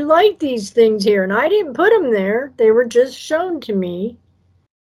really like these things here. And I didn't put them there. They were just shown to me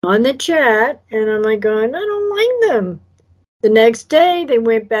on the chat. And I'm like going, I don't like them. The next day, they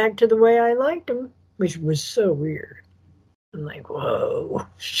went back to the way I liked them, which was so weird. I'm like, whoa,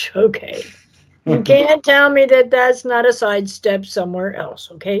 okay. You can't tell me that that's not a sidestep somewhere else,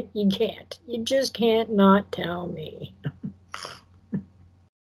 okay? You can't. You just can't not tell me.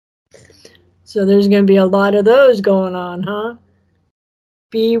 So there's going to be a lot of those going on, huh?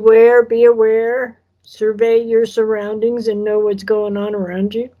 Beware, be aware, survey your surroundings and know what's going on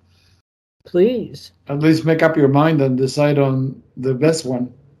around you. Please. At least make up your mind and decide on the best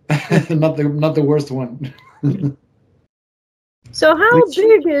one, not the worst one. So how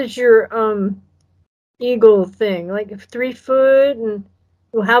big is your eagle thing? Like 3 foot, and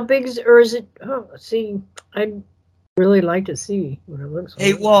how big is, or is it? Oh, see, I'd really like to see what it looks like.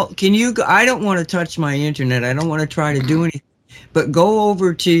 Hey, Walt, can you go? I don't want to touch my internet. I don't want to try to do anything. But go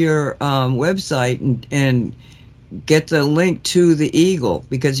over to your website and get the link to the eagle,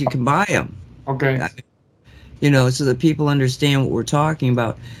 because you can buy them. Okay. So that people understand what we're talking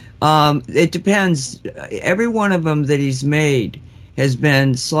about. It depends. Every one of them that he's made has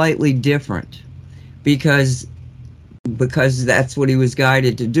been slightly different because that's what he was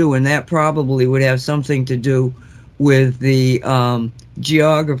guided to do, and that probably would have something to do with the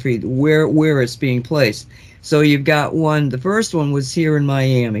geography, where it's being placed. So you've got one. The first one was here in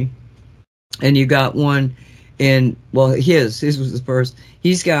Miami, and you got one in, well, his was the first.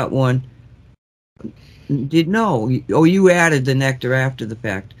 He's got one. You added the nectar after the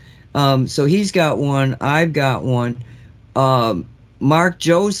fact. So he's got one. I've got one. Mark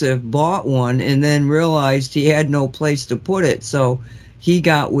Joseph bought one and then realized he had no place to put it, so he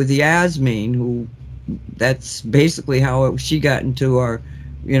got with Yasmin, who, that's basically how she got into our,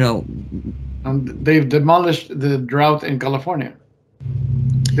 They've demolished the drought in California.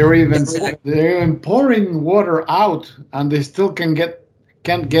 They're even pouring water out, and they still can't get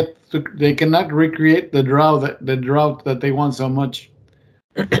they cannot recreate the drought that they want so much.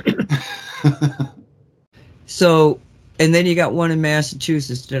 So, and then you got one in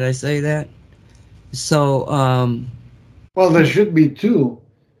Massachusetts. Did I say that? So, well, there should be two.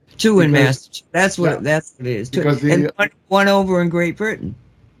 Two in Massachusetts. That's what it is. Because and one over in Great Britain.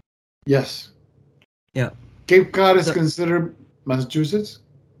 Yes. Yeah. Cape Cod is considered Massachusetts?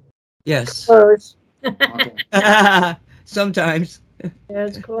 Yes. Close. Okay. Sometimes. Yeah,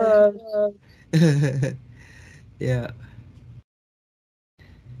 it's close. Yeah.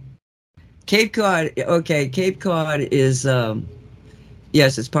 Cape Cod, okay, Cape Cod is,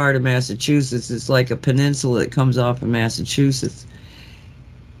 yes, it's part of Massachusetts. It's like a peninsula that comes off of Massachusetts.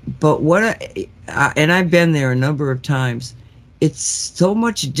 But and I've been there a number of times, it's so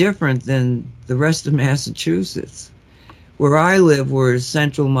much different than the rest of Massachusetts. Where I live, we're a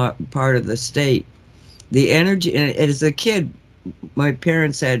central part of the state. The energy, and as a kid, my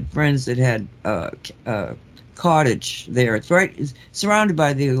parents had friends that had a cottage there. It's surrounded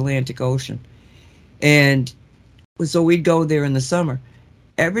by the Atlantic Ocean. And so we'd go there in the summer.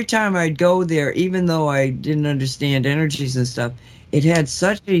 Every time I'd go there, even though I didn't understand energies and stuff, it had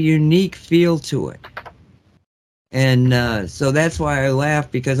such a unique feel to it. And so that's why I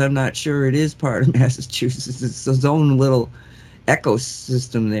laugh, because I'm not sure it is part of Massachusetts. It's its own little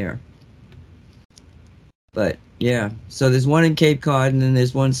ecosystem there. But yeah, so there's one in Cape Cod, and then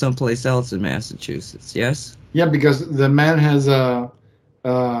there's one someplace else in Massachusetts. Yes. Yeah, because the man has a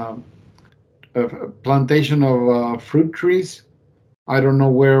plantation of fruit trees. I don't know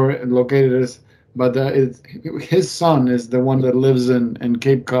where it located is, but his son is the one that lives in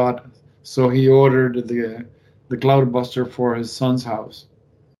Cape Cod. So he ordered the Cloudbuster for his son's house.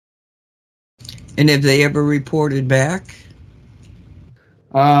 And have they ever reported back?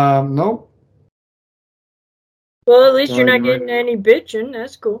 No. Well, at least you're not getting any bitching.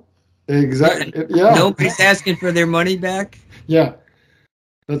 That's cool. Exactly. Yeah. Nobody's asking for their money back? Yeah.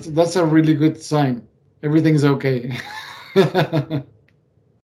 That's a really good sign. Everything's okay.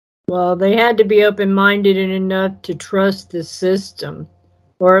 Well, they had to be open-minded and enough to trust the system,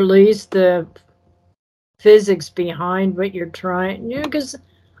 or at least the physics behind what you're trying. Because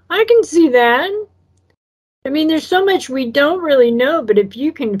I can see that. I mean, there's so much we don't really know, but if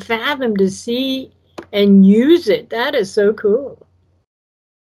you can fathom to see and use it, that is so cool.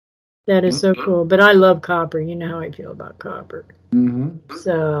 That is so cool. But I love copper. You know how I feel about copper. Mm-hmm.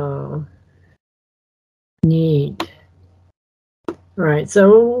 So neat. Right.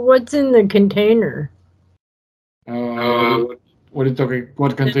 So what's in the container? What are you talking?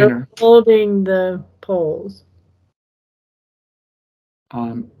 What container? Holding the poles.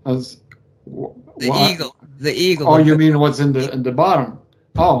 The eagle. The eagle. Oh, you mean what's in the bottom?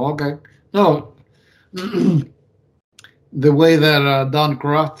 Oh, okay. No, the way that Don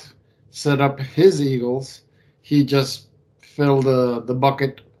Croft set up his eagles, he just filled the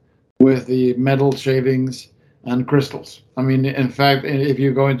bucket with the metal shavings and crystals. I mean, in fact, if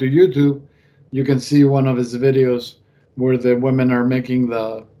you go into YouTube, you can see one of his videos where the women are making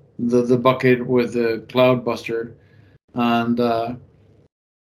the bucket with the cloud buster. And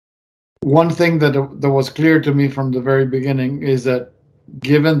one thing that was clear to me from the very beginning is that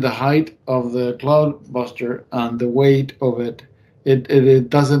given the height of the cloud buster and the weight of it, it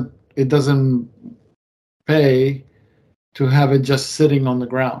doesn't pay to have it just sitting on the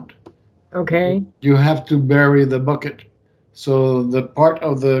ground. Okay. You have to bury the bucket. So the part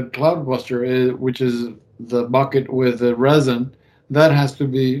of the cloudbuster, which is the bucket with the resin, that has to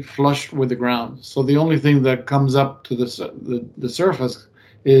be flushed with the ground. So the only thing that comes up to the surface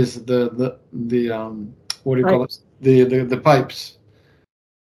is the what do you call it? The pipes.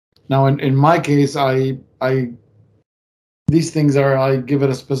 Now in my case, I these things I give it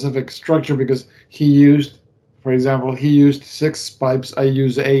a specific structure because for example, he used 6 pipes. I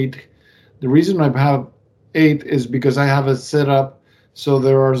use 8. The reason I have 8 is because I have it set up so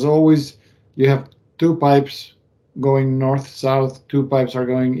you have 2 pipes going north south, 2 pipes are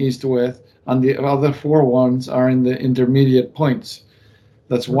going east west, and the other 4 ones are in the intermediate points.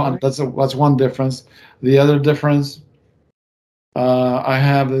 That's one. That's one difference. The other difference, I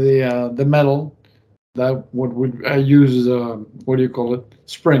have the metal that would I use what do you call it?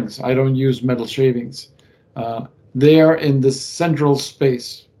 Springs. I don't use metal shavings. They are in the central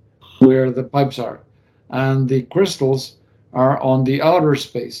space where the pipes are, and the crystals are on the outer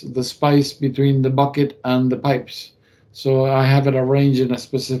space, the space between the bucket and the pipes. So I have it arranged in a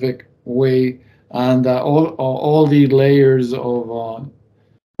specific way, and all the layers of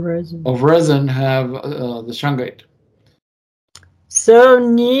resin have the shungite. So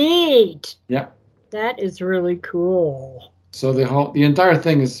neat. Yeah. That is really cool. So the entire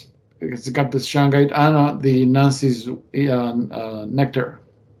thing it's got the shungite and the Nancy's nectar.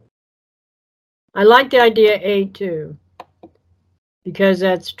 I like the idea 8 too, because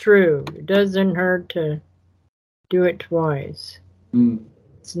that's true. It doesn't hurt to do it twice. Mm.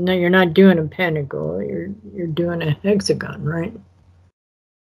 So you're not doing a pentacle. You're doing a hexagon, right?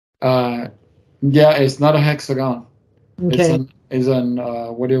 Yeah, it's not a hexagon. Okay. It's an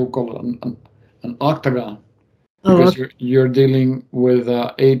what do you call it? An octagon. Because you're dealing with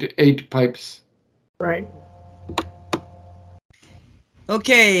 8 pipes. Right.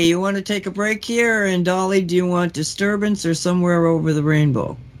 Okay, you want to take a break here? And Dolly, do you want disturbance or somewhere over the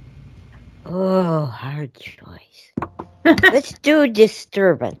rainbow? Oh, hard choice. Let's do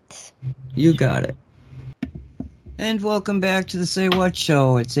disturbance. You got it. And welcome back to the Say What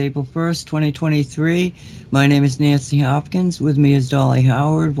Show. It's April 1st, 2023. My name is Nancy Hopkins. With me is Dolly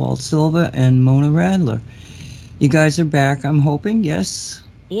Howard, Walt Silva, and Mona Radler. You guys are back, I'm hoping, yes?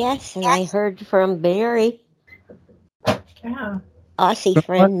 Yes, and I heard from Mary. Yeah. Aussie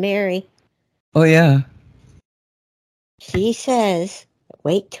friend Mary. Oh, yeah. She says,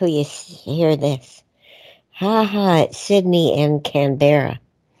 wait till you hear this. It's Sydney and Canberra.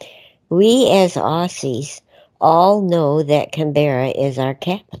 We as Aussies all know that Canberra is our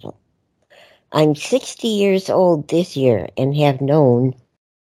capital. I'm 60 years old this year and have known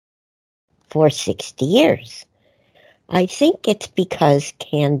for 60 years. I think it's because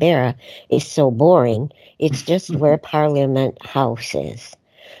Canberra is so boring. It's just where Parliament House is.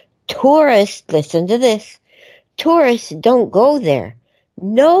 Tourists, listen to this, tourists don't go there.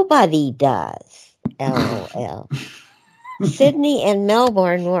 Nobody does. LOL. Sydney and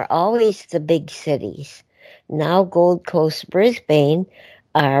Melbourne were always the big cities. Now Gold Coast, Brisbane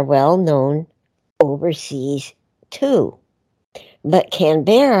are well known overseas too. But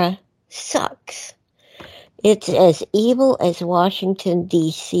Canberra sucks. It's as evil as Washington,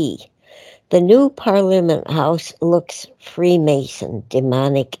 D.C. The new Parliament House looks Freemason,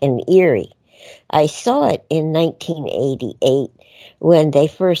 demonic, and eerie. I saw it in 1988 when they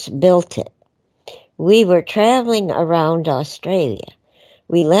first built it. We were traveling around Australia.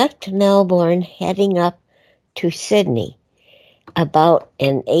 We left Melbourne heading up to Sydney, about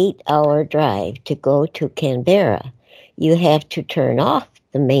an 8-hour drive to go to Canberra. You have to turn off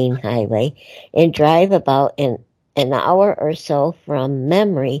the main highway and drive about an hour or so from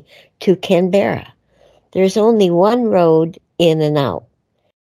Memory to Canberra. There's only one road in and out.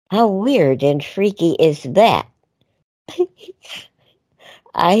 How weird and freaky is that?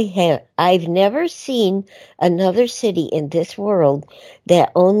 I've never seen another city in this world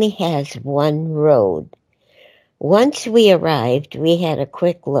that only has one road. Once we arrived, we had a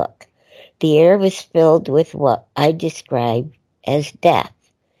quick look. The air was filled with what I described as death.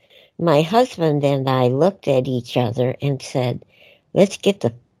 My husband and I looked at each other and said, let's get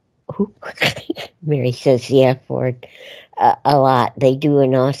the... Mary says the F word a lot. They do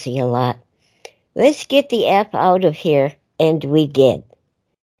in Aussie a lot. Let's get the F out of here, and we did.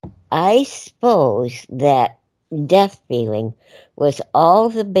 I suppose that death feeling was all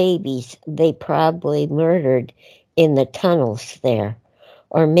the babies they probably murdered in the tunnels there,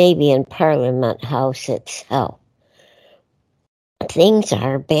 or maybe in Parliament House itself. Things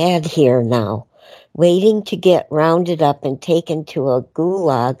are bad here now, waiting to get rounded up and taken to a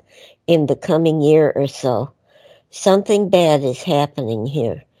gulag in the coming year or so. Something bad is happening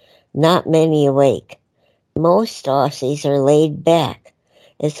here. Not many awake. Most Aussies are laid back.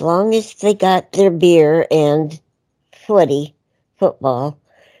 As long as they got their beer and football,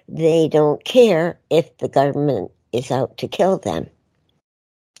 they don't care if the government is out to kill them.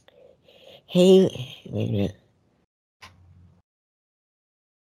 Hey, wait a minute.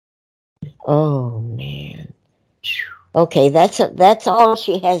 Oh, man. Okay, that's all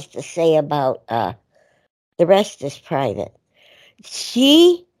she has to say about, the rest is private.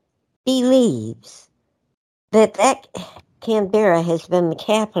 She believes that Canberra has been the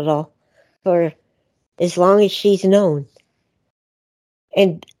capital for as long as she's known.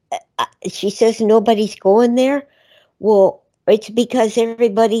 And she says nobody's going there. Well, it's because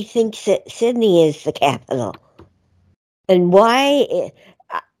everybody thinks that Sydney is the capital. And why,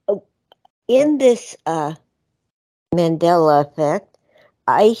 in this Mandela effect,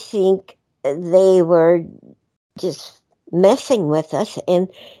 I think they were just messing with us, and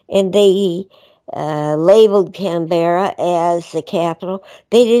they labeled Canberra as the capital.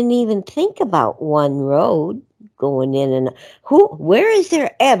 They didn't even think about one road going in and where is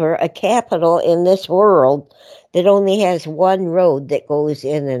there ever a capital in this world that only has one road that goes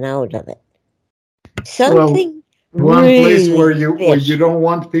in and out of it? Something one really place where you don't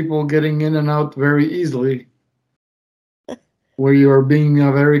want people getting in and out very easily, where you are being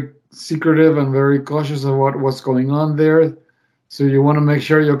very secretive and very cautious of what's going on there. So you want to make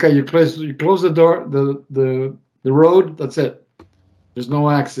sure you close the door, the road. That's it. There's no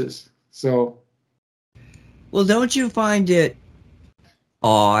access. So, well, don't you find it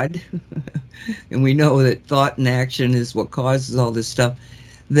odd? And we know that thought and action is what causes all this stuff.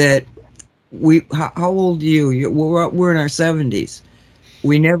 That how old are you? We're in our 70s.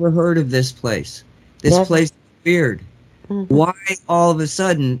 We never heard of this place. This place is weird. Mm-hmm. Why all of a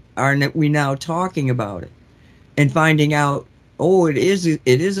sudden are we now talking about it and finding out? Oh, it is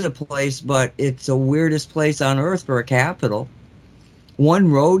a place, but it's the weirdest place on earth for a capital.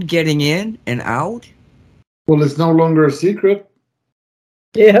 One road getting in and out. Well, it's no longer a secret.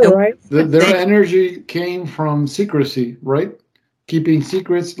 Yeah, right. Their energy came from secrecy, right? Keeping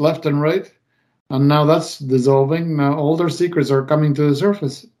secrets left and right. And now that's dissolving. Now all their secrets are coming to the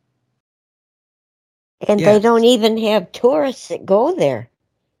surface. And they don't even have tourists that go there.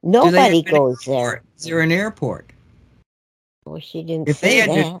 Nobody goes there. Is there an airport? Well, she didn't if say they had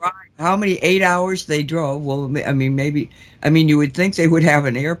that. To drive, how many 8 hours they drove? Well, I mean, you would think they would have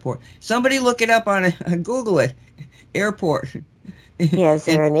an airport. Somebody look it up on Google it. Airport. Yeah, is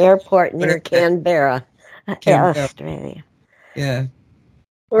there an airport near Canberra, Australia? Yeah.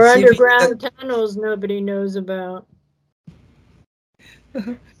 Or underground tunnels nobody knows about.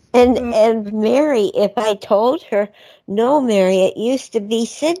 And Mary, if I told her, no, Mary, it used to be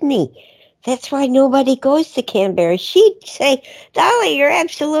Sydney. That's why nobody goes to Canberra. She'd say, Dolly, you're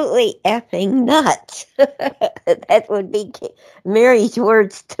absolutely effing nuts. That would be Mary's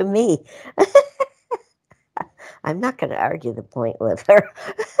words to me. I'm not going to argue the point with her.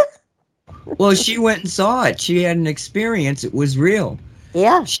 Well, she went and saw it. She had an experience. It was real.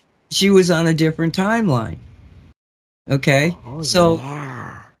 Yeah. She was on a different timeline. Okay? Oh, so,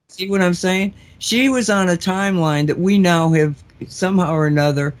 yeah. See what I'm saying? She was on a timeline that we now have somehow or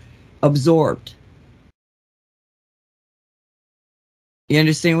another absorbed. You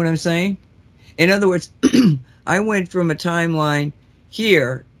understand what I'm saying? In other words, I went from a timeline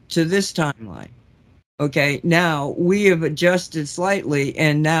here to this timeline. Okay, now we have adjusted slightly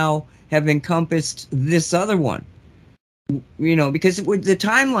and now have encompassed this other one. You know, because the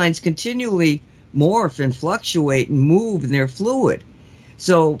timelines continually morph and fluctuate and move and they're fluid.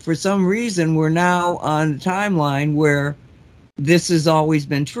 So for some reason, we're now on the timeline where this has always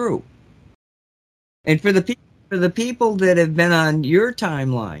been true. And for the people that have been on your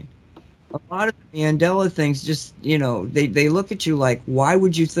timeline, a lot of the Mandela things just, you know, they look at you like, why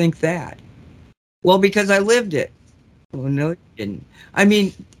would you think that? Well, because I lived it. Well, no, you didn't. I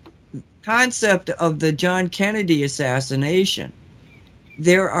mean, concept of the John Kennedy assassination,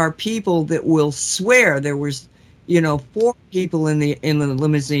 there are people that will swear there was, 4 people in the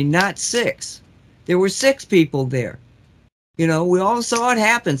limousine, not 6. There were 6 people there. We all saw it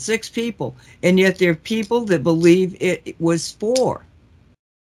happen, 6 people. And yet there are people that believe it was 4.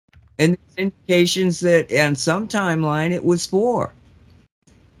 And there's indications that on some timeline it was 4.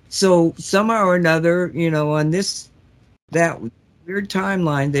 So somehow or another, on that weird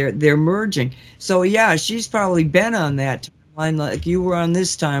timeline, they're merging. So yeah, she's probably been on that timeline, like you were on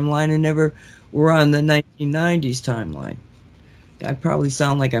this timeline and never were on the 1990s timeline. I probably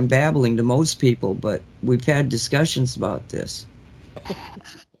sound like I'm babbling to most people, but we've had discussions about this.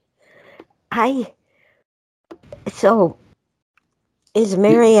 So is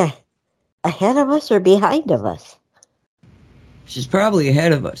Mary ahead of us or behind of us? She's probably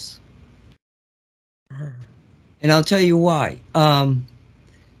ahead of us. And I'll tell you why.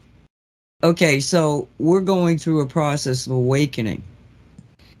 Okay, so we're going through a process of awakening.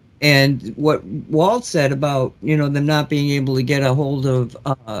 And what Walt said about, them not being able to get a hold of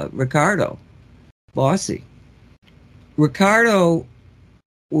Ricardo Bossi. Ricardo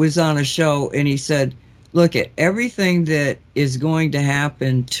was on a show and he said, look, at everything that is going to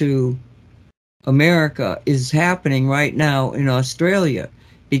happen to America is happening right now in Australia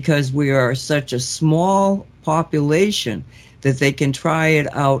because we are such a small population that they can try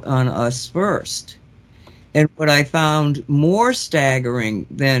it out on us first. And what I found more staggering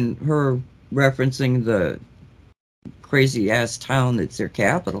than her referencing the crazy ass town that's their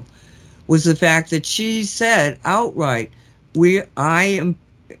capital was the fact that she said outright, we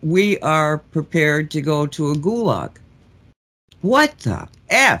are prepared to go to a gulag. What the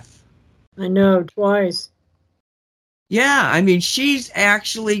F? I know, twice. Yeah, I mean, she's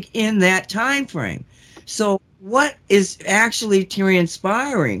actually in that time frame. So what is actually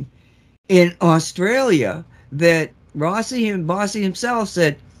transpiring in Australia that Bossy himself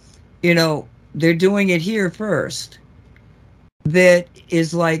said, they're doing it here first. That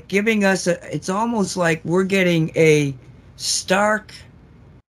is like giving us it's almost like we're getting a stark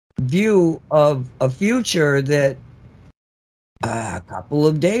view of a future that a couple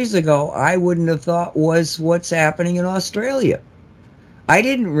of days ago I wouldn't have thought was what's happening in Australia. I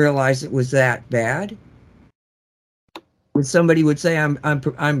didn't realize it was that bad. When somebody would say,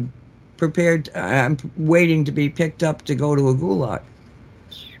 I'm prepared, I'm waiting to be picked up to go to a gulag.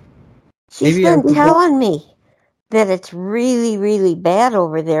 She's been telling me that it's really, really bad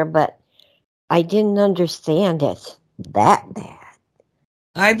over there, but I didn't understand it that bad.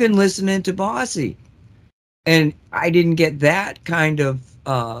 I've been listening to Bossy, and I didn't get that kind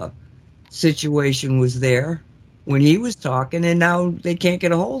of situation was there when he was talking, and now they can't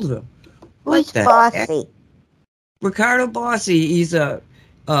get a hold of him. Who's Bossy? Ricardo Bossi, he's a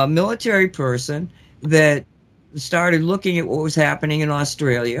military person that started looking at what was happening in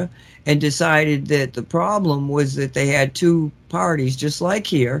Australia and decided that the problem was that they had two parties just like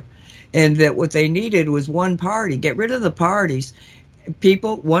here, and that what they needed was one party. Get rid of the parties.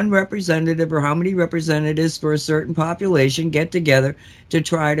 People, one representative or how many representatives for a certain population get together to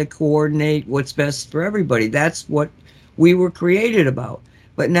try to coordinate what's best for everybody. That's what we were created about.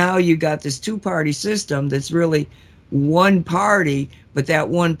 But now you got this two-party system that's really one party, but that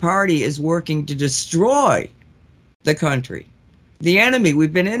one party is working to destroy the country. The enemy,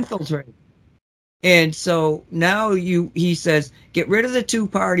 we've been infiltrated. And so now he says, get rid of the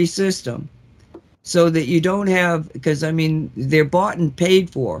two-party system so that you don't have, because I mean, they're bought and paid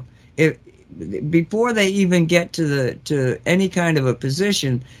for. Before they even get to any kind of a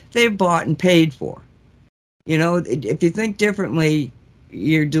position, they're bought and paid for. If you think differently,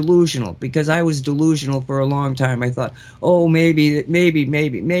 you're delusional, because I was delusional for a long time. I thought, oh, maybe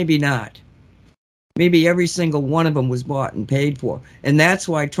not. Maybe every single one of them was bought and paid for. And that's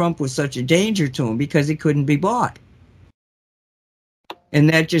why Trump was such a danger to him, because he couldn't be bought. And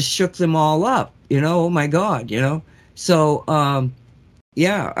that just shook them all up, oh my God, So,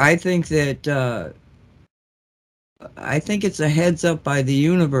 yeah, I think that, I think it's a heads up by the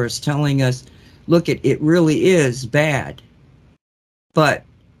universe telling us, look, it really is bad. But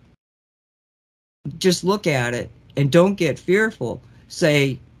just look at it and don't get fearful.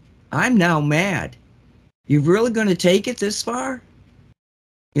 Say, I'm now mad. You're really going to take it this far?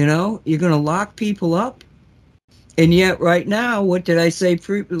 You're going to lock people up? And yet right now, what did I say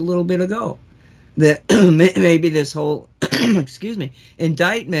a little bit ago? That maybe this whole,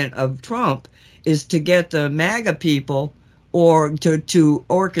 indictment of Trump is to get the MAGA people or to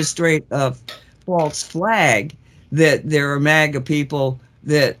orchestrate a false flag that there are MAGA people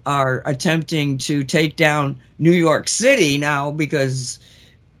that are attempting to take down New York City now because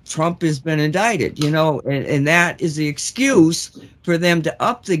Trump has been indicted, and that is the excuse for them to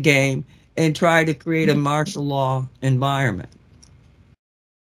up the game and try to create a martial law environment.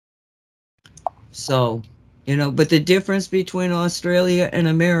 So, but the difference between Australia and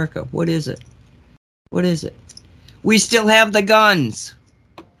America, what is it? What is it? We still have the guns.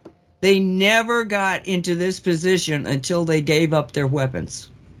 They never got into this position until they gave up their weapons.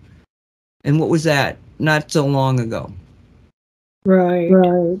 And what was that? Not so long ago.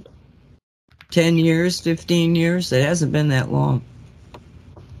 Right. 10 years, 15 years? It hasn't been that long.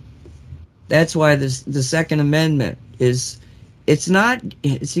 That's why the Second Amendment is, it's not,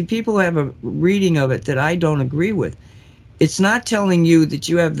 see, people have a reading of it that I don't agree with. It's not telling you that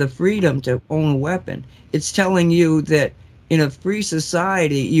you have the freedom to own a weapon. It's telling you that in a free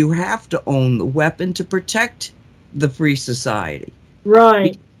society, you have to own the weapon to protect the free society.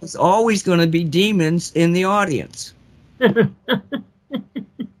 Right. There's always going to be demons in the audience. What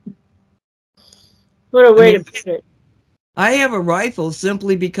a way to put it. I have a rifle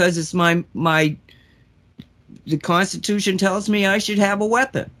simply because it's the Constitution tells me I should have a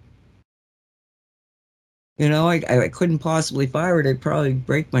weapon. You know, I couldn't possibly fire it. I'd probably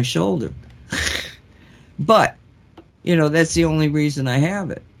break my shoulder. But, you know, that's the only reason I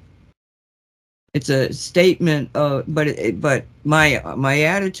have it. It's a statement, but my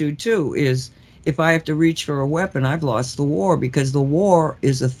attitude too is if I have to reach for a weapon, I've lost the war, because the war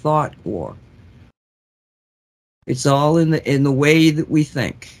is a thought war. It's all in the way that we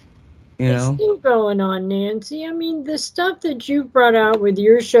think, you know. It's still going on, Nancy. I mean, the stuff that you brought out with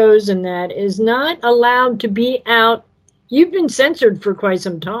your shows and that is not allowed to be out. You've been censored for quite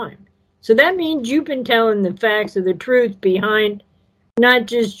some time. So that means you've been telling the facts of the truth behind not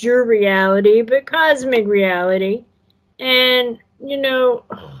just your reality, but cosmic reality. And, you know,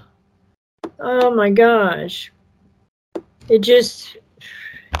 oh my gosh. It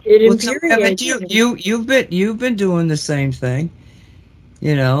infuriates me. You've been doing the same thing.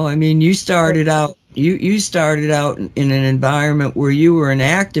 You know, I mean, you started out in an environment where you were an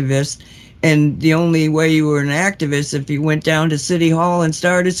activist, and the only way you were an activist if you went down to City Hall and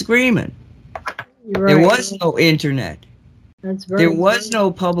started screaming. Right. There was no internet. There was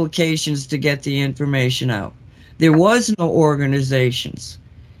no publications to get the information out. There was no organizations.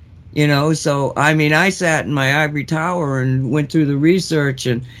 You know, so, I mean, I sat in my ivory tower and went through the research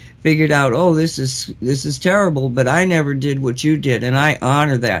and figured out, oh, this is terrible, but I never did what you did, and I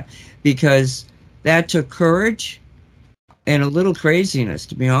honor that, because that took courage and a little craziness,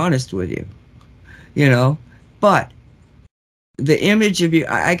 to be honest with you. You know, but the image of you,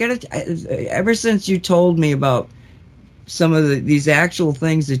 ever since you told me about some of these actual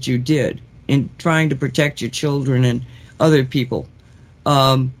things that you did in trying to protect your children and other people,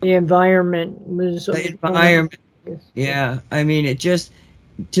 the environment was the environment. Yeah, I mean, it just,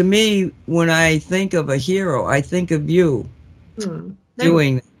 to me, when I think of a hero, I think of you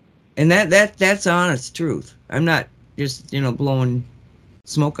doing that. And that's honest truth. I'm not just, you know, blowing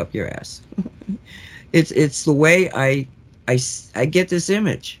smoke up your ass. It's the way I get this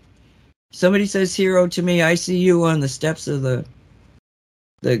image. Somebody says hero to me, I see you on the steps of the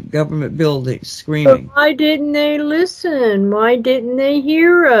government building screaming. But why didn't they listen? Why didn't they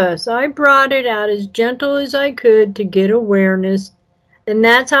hear us? I brought it out as gentle as I could to get awareness. And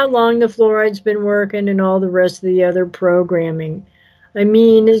that's how long the fluoride's been working and all the rest of the other programming. I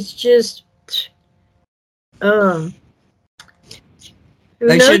mean, it's just, I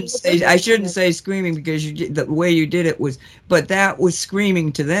shouldn't say screaming, because the way you did it was, but that was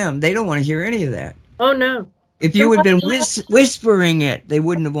screaming to them. They don't want to hear any of that. Oh no. If you had been whispering it, they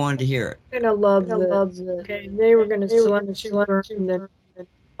wouldn't have wanted to hear it. They're gonna love this. Okay, they were gonna slash the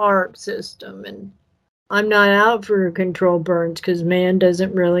ARP system, and I'm not out for control burns because man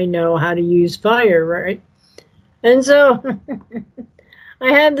doesn't really know how to use fire, right? And so I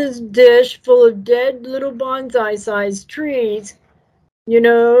had this dish full of dead little bonsai-sized trees, you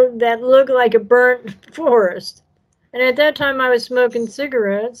know, that looked like a burnt forest. And at that time, I was smoking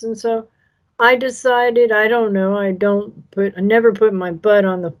cigarettes, and so I decided, I don't know, I never put my butt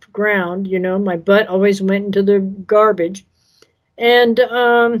on the ground, you know, my butt always went into the garbage. And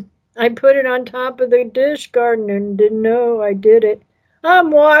I put it on top of the dish garden and didn't know I did it. I'm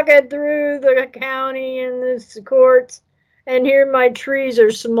walking through the county and the courts, and here my trees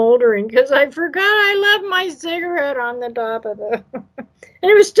are smoldering because I forgot I left my cigarette on the top of it. And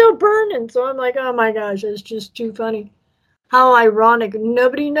it was still burning. So I'm like, oh my gosh, it's just too funny. How ironic.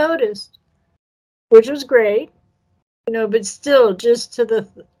 Nobody noticed. Which was great, you know, but still, just to the,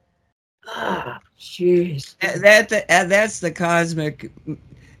 jeez. That's the cosmic,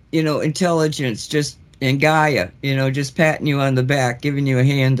 you know, intelligence, just in Gaia, you know, just patting you on the back, giving you a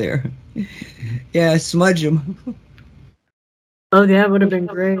hand there. Yeah, smudge them. Oh, that would have been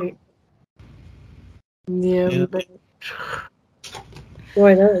great. Yeah. But,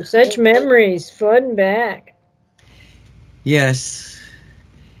 boy, those such memories, flooding back. Yes.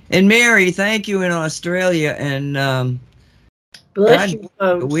 And Mary, thank you in Australia, and bless you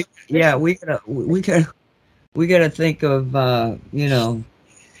folks. We gotta think of you know,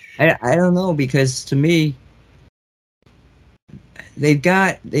 I don't know, because to me, they've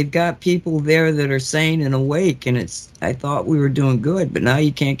got people there that are sane and awake, and I thought we were doing good, but now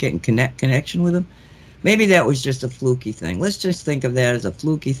you can't get in connection with them. Maybe that was just a fluky thing. Let's just think of that as a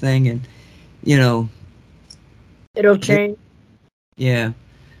fluky thing, and It'll change. yeah,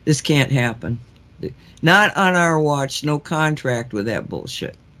 this can't happen. Not on our watch. No contract with that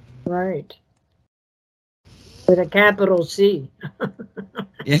bullshit. Right. With a capital C.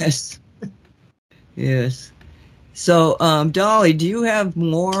 Yes. Yes. So, Dolly, do you have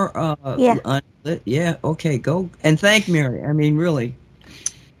more? Yeah. Okay, go and thank Mary. I mean, really.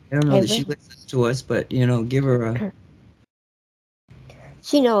 I don't know that she listens to us, but give her a.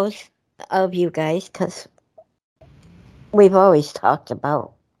 She knows of you guys because we've always talked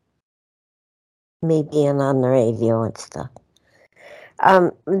about me being on the radio and stuff.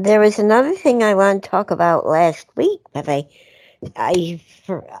 There was another thing I wanted to talk about last week, but I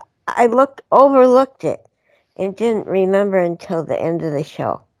overlooked it and didn't remember until the end of the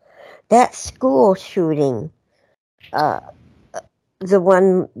show. That school shooting, the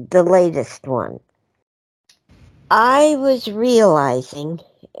latest one. I was realizing,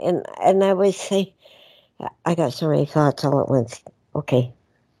 and I was saying, I got so many thoughts all at once. Okay.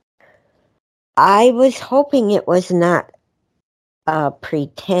 I was hoping it was not a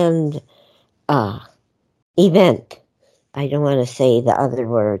pretend event. I don't want to say the other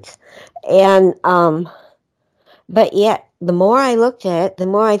words. And, but yet, the more I looked at it, the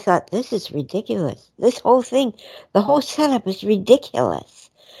more I thought, this is ridiculous. This whole thing, the whole setup is ridiculous.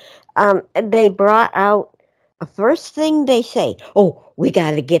 They brought out, the first thing they say, oh, we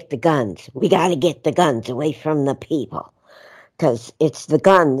got to get the guns. We got to get the guns away from the people. Because it's the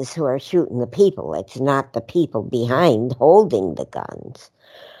guns who are shooting the people. It's not the people behind holding the guns.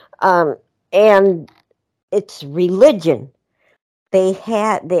 And it's religion.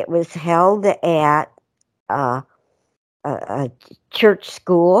 It was held at a church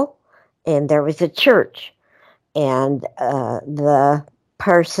school, and there was a church. And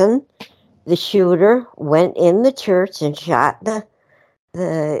the shooter, went in the church and shot the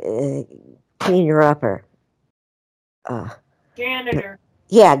cleaner-upper. Janitor.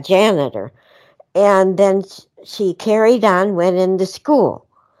 Yeah, janitor. And then she carried on, went into school,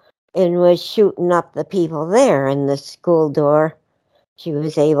 and was shooting up the people there. And the school door, she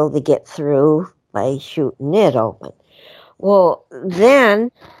was able to get through by shooting it open. Well,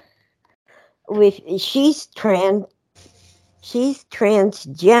 then she's transgender,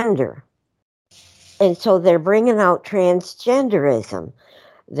 and so they're bringing out transgenderism.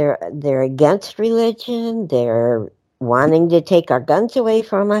 They're against religion. They're wanting to take our guns away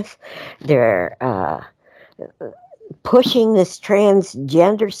from us. They're pushing this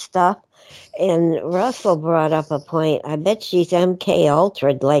transgender stuff. And Russell brought up a point. I bet she's MK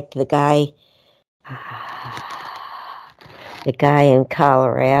Ultra'd, like the guy in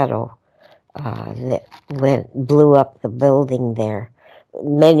Colorado that blew up the building there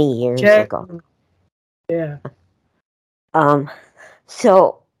many years ago. Yeah.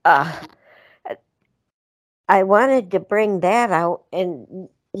 So I wanted to bring that out and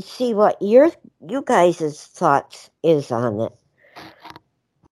see what you guys' thoughts is on it.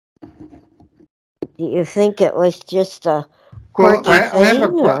 Do you think it was just a quirky thing? I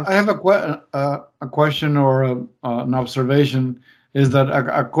have a question or an observation. Is that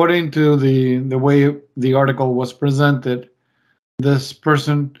according to the way the article was presented, this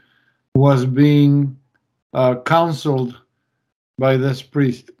person was being counseled by this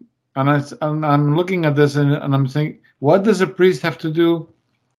priest, and I'm looking at this and I'm thinking, what does a priest have to do?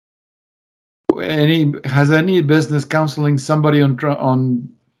 Has any business counseling somebody on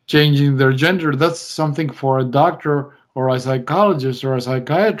changing their gender? That's something for a doctor or a psychologist or a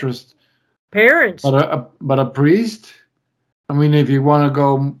psychiatrist. Parents. But a priest? I mean, if you want to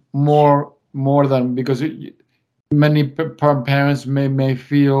go more than, because many parents may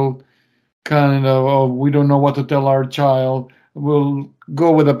feel kind of, oh, we don't know what to tell our child. We'll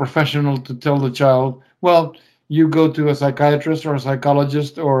go with a professional to tell the child. Well, you go to a psychiatrist or a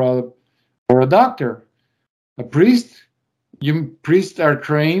psychologist or a doctor. A priest? Priests are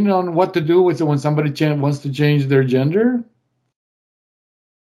trained on what to do with when somebody wants to change their gender?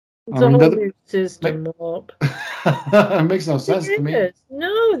 It's a whole new system, Walt. It makes no sense to me.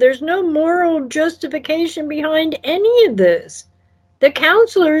 No, there's no moral justification behind any of this. The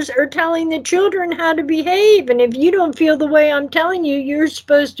counselors are telling the children how to behave, and if you don't feel the way I'm telling you you're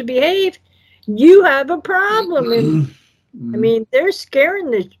supposed to behave, you have a problem. I mean, they're scaring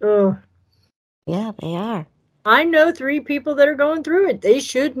the... Yeah, they are. I know 3 people that are going through it. They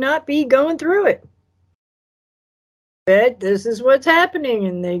should not be going through it. bet this is what's happening,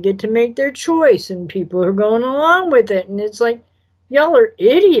 and they get to make their choice, and people are going along with it, and it's like, y'all are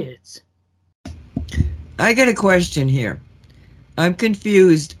idiots. I got a question here. I'm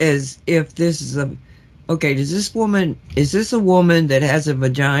confused as if this is okay, is this a woman that has a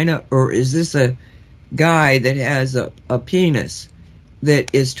vagina, or is this a guy that has a penis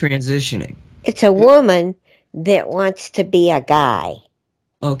that is transitioning? It's a woman that wants to be a guy.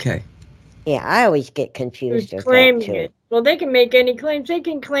 Okay. Yeah, I always get confused with Claiming that too. it. Well, they can make any claims. They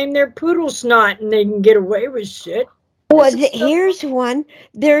can claim they're poodle snot, and they can get away with shit. Well, here's one.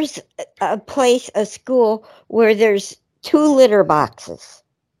 There's a school where there's 2 litter boxes.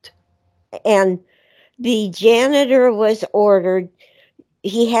 And the janitor was ordered,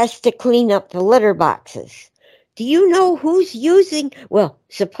 he has to clean up the litter boxes. Do you know who's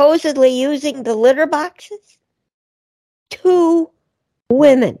supposedly using the litter boxes? 2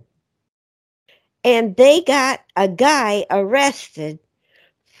 women. And they got a guy arrested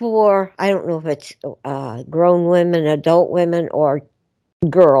for, I don't know if it's grown women, adult women, or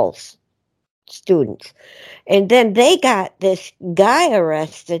girls, students. And then they got this guy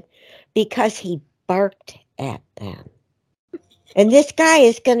arrested because he barked at them. And this guy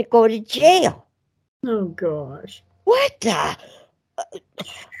is going to go to jail. Oh, gosh. What the?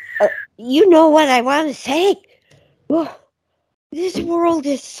 You know what I want to say? Oh, this world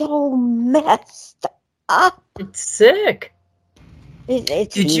is so messed up. It's sick.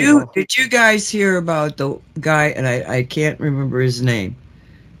 It's Did you guys hear about the guy, and I can't remember his name?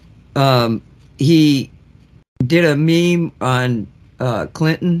 He did a meme on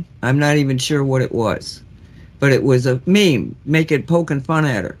Clinton. I'm not even sure what it was, but it was a meme poking fun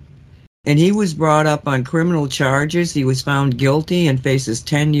at her. And he was brought up on criminal charges. He was found guilty and faces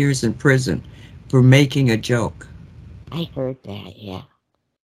 10 years in prison for making a joke. I heard that, yeah.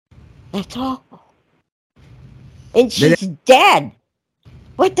 That's awful. And she's dead.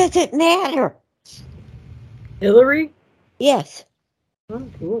 What does it matter? Hillary? Yes. Oh,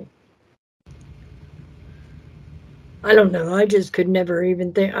 cool. I don't know. I just could never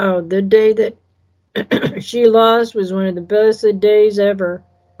even think. Oh, the day that she lost was one of the best days ever.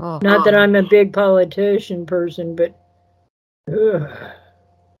 Oh. Not that I'm a big politician person, but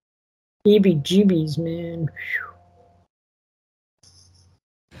heebie-jeebies, man.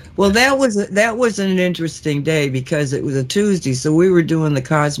 Well, that was an interesting day because it was a Tuesday, so we were doing the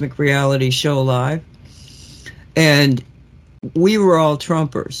Cosmic Reality Show live, and we were all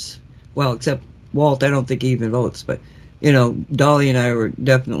Trumpers. Well, except Walt, I don't think he even votes, but, Dolly and I were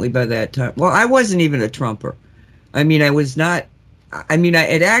definitely by that time. Well, I wasn't even a Trumper. I mean, I was not. I mean,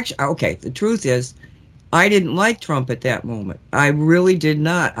 the truth is, I didn't like Trump at that moment. I really did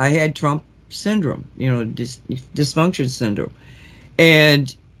not. I had Trump syndrome, dysfunction syndrome.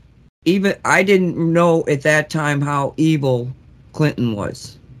 And even I didn't know at that time how evil Clinton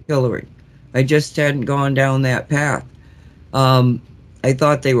was, Hillary. I just hadn't gone down that path. I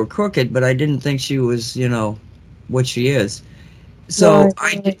thought they were crooked, but I didn't think she was, what she is. So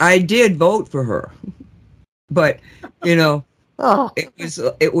I did vote for her. But,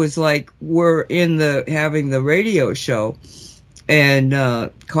 it was like we're having the radio show, and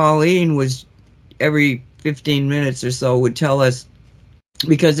Colleen was every 15 minutes or so would tell us,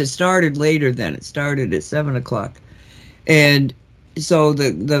 because it started later then. It started at 7:00. And so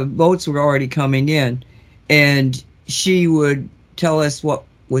the votes were already coming in, and she would tell us what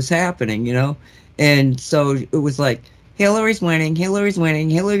was happening, And so it was like, Hillary's winning, Hillary's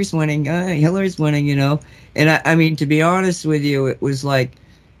winning, Hillary's winning, Hillary's winning, And I mean, to be honest with you, it was like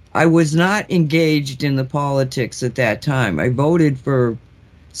I was not engaged in the politics at that time. I voted for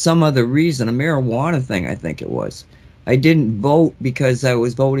some other reason, a marijuana thing, I think it was. I didn't vote because I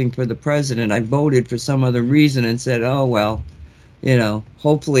was voting for the president. I voted for some other reason and said, oh, well,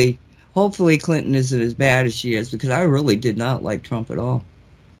 hopefully Clinton isn't as bad as she is, because I really did not like Trump at all.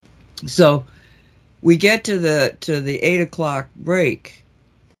 So we get to the 8:00 break,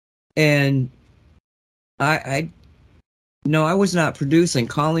 and I was not producing.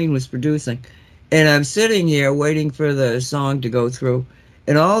 Colleen was producing, and I'm sitting here waiting for the song to go through,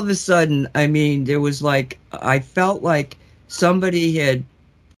 and all of a sudden, I mean, there was like, I felt like somebody had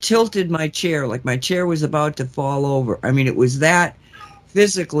tilted my chair, like my chair was about to fall over. I mean, it was that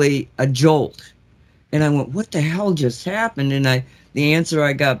physically a jolt, and I went, what the hell just happened? And the answer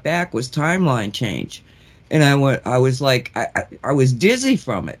I got back was timeline change. And I was like, I was dizzy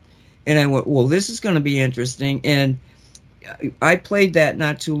from it. And I went, well, this is going to be interesting. And I played that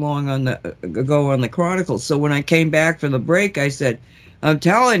not too long ago on the Chronicles. So when I came back from the break, I said, I'm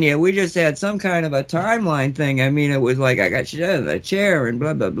telling you, we just had some kind of a timeline thing. I mean, it was like I got shit out of the chair and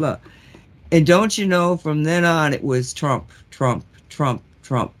blah, blah, blah. And don't you know, from then on, it was Trump, Trump, Trump,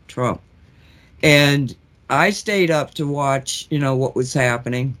 Trump, Trump. And I stayed up to watch, what was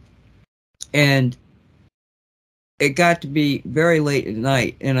happening. And it got to be very late at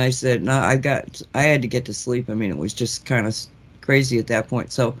night. And I said, no, I had to get to sleep. I mean, it was just kind of crazy at that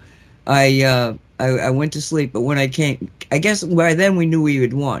point. So I went to sleep. But when I came, I guess by then we knew he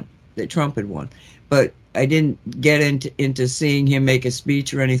had won, that Trump had won. But I didn't get into seeing him make a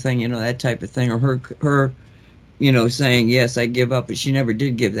speech or anything, that type of thing, or her saying, yes, I give up, but she never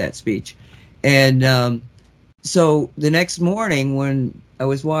did give that speech. And so the next morning when I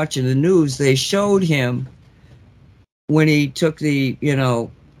was watching the news, they showed him when he took the,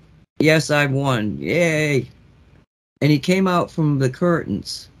 yes, I've won, yay. And he came out from the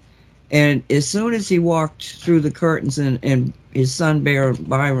curtains. And as soon as he walked through the curtains, and his son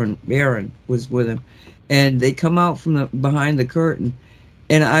Barron was with him, and they come out from behind the curtain,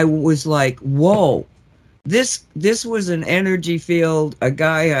 and I was like, whoa, this was an energy field, a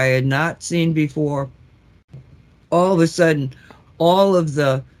guy I had not seen before. All of a sudden, all of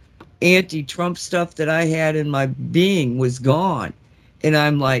the anti-Trump stuff that I had in my being was gone. And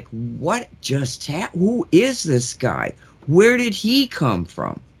I'm like, what just happened? Who is this guy? Where did he come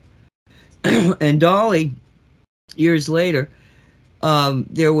from? And Dolly, years later,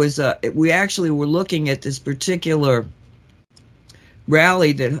 there was we actually were looking at this particular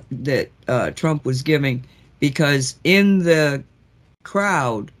rally that Trump was giving, because in the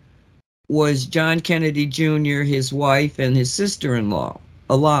crowd was John Kennedy Jr., his wife, and his sister-in-law,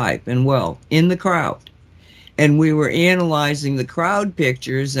 alive and well, in the crowd. And we were analyzing the crowd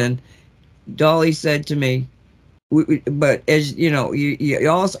pictures, and Dolly said to me, but as you know, you're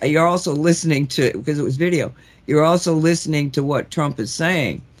also listening to, because it was video, you're also listening to what Trump is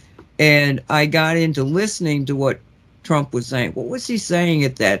saying. And I got into listening to what Trump was saying. What was he saying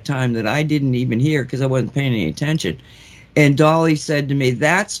at that time that I didn't even hear because I wasn't paying any attention? And Dolly said to me,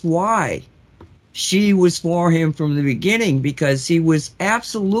 that's why she was for him from the beginning, because he was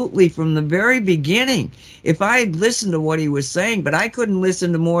absolutely from the very beginning. If I had listened to what he was saying, but I couldn't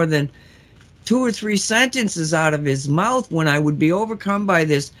listen to more than 2 or 3 sentences out of his mouth when I would be overcome by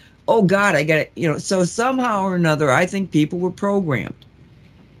this, oh God, I got it, so somehow or another, I think people were programmed.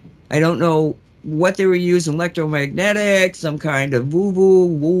 I don't know what they were using, electromagnetic, some kind of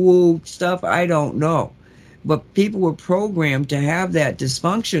woo-woo stuff, I don't know. But people were programmed to have that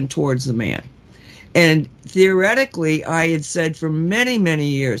dysfunction towards the man. And theoretically, I had said for many, many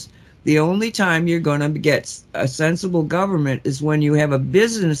years, the only time you're going to get a sensible government is when you have a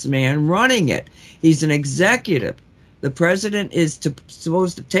businessman running it. He's an executive. The president is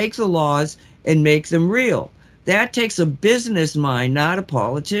supposed to take the laws and make them real. That takes a business mind, not a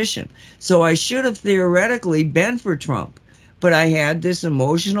politician. So I should have theoretically been for Trump. But I had this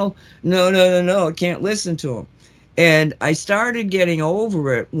emotional, no, I can't listen to him. And I started getting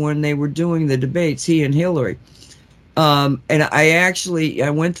over it when they were doing the debates, he and Hillary. And I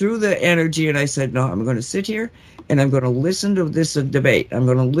went through the energy and I said, no, I'm going to sit here and I'm going to listen to this debate. I'm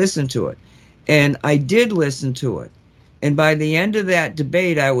going to listen to it. And I did listen to it. And by the end of that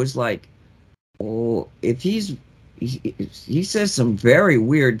debate, I was like, oh, if he says some very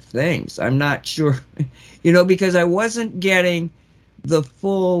weird things. I'm not sure, because I wasn't getting the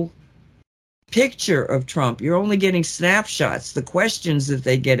full picture of Trump. You're only getting snapshots, the questions that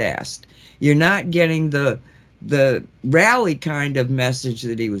they get asked. You're not getting the rally kind of message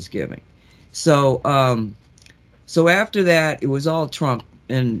that he was giving. So after that, it was all Trump.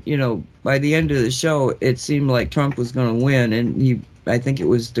 And, by the end of the show, it seemed like Trump was going to win. And I think it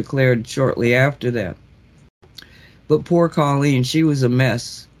was declared shortly after that. But poor Colleen, she was a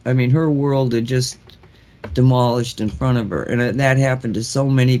mess. I mean, her world had just demolished in front of her. And that happened to so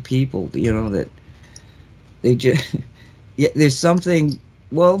many people, that they just, there's something,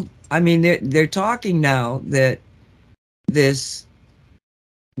 well, I mean, they're talking now that this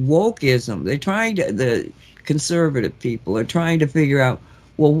wokeism, the conservative people are trying to figure out,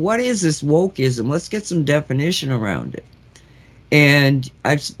 well, what is this wokeism? Let's get some definition around it. And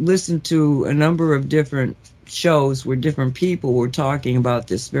I've listened to a number of different shows where different people were talking about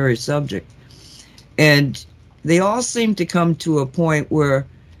this very subject. And they all seem to come to a point where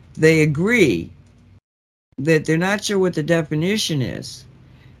they agree that they're not sure what the definition is,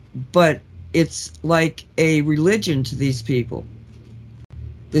 but it's like a religion to these people.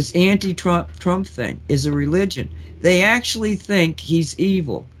 This anti-Trump thing is a religion. They actually think he's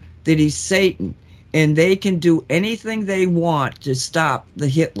evil, that he's Satan, and they can do anything they want to stop the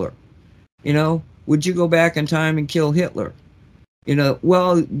Hitler. Would you go back in time and kill Hitler?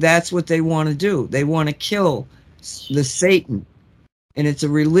 Well, that's what they want to do. They want to kill the Satan, and it's a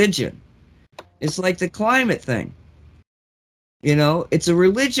religion. It's like the climate thing. You know, it's a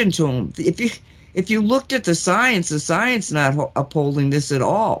religion to them. If you looked at the science not upholding this at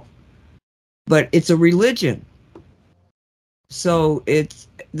all. But it's a religion. So it's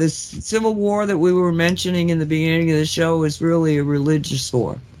the Civil War that we were mentioning in the beginning of the show is really a religious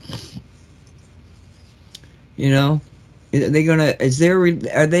war. You know, are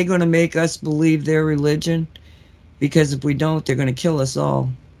they gonna make us believe their religion? Because if we don't, they're gonna kill us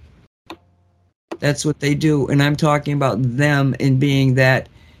all. That's what they do, and I'm talking about them in being that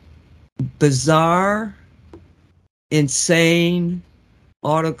bizarre, insane,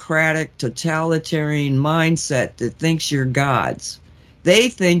 autocratic, totalitarian mindset that thinks you're gods. They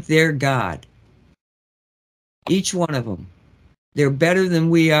think they're God. Each one of them. They're better than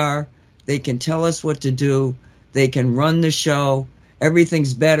we are. They can tell us what to do. They can run the show.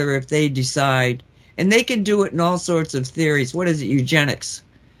 Everything's better if they decide. And they can do it in all sorts of theories. What is it? Eugenics,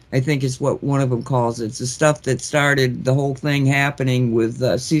 I think is what one of them calls it. It's the stuff that started the whole thing happening with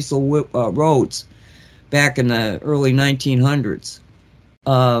Cecil Rhodes back in the early 1900s.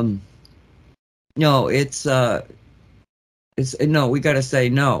 No, no, we got to say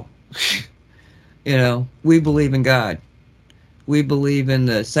no. You know, we believe in God. We believe in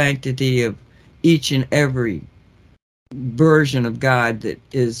the sanctity of each and every version of God that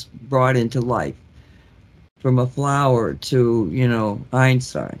is brought into life. From a flower to, you know,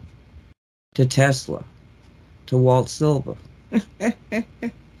 Einstein, to Tesla, to Walt Silver.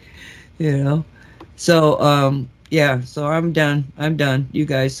 You know? So, yeah, so I'm done. You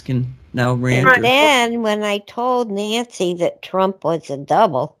guys can now rant. And then when I told Nancy that Trump was a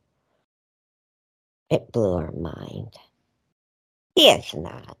double, it blew her mind. He is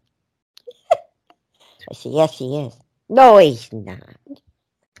not. I said, yes, he is. No, he's not.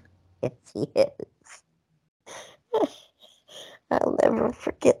 Yes, he is. I'll never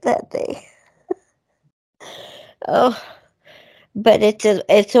forget that day. Oh, but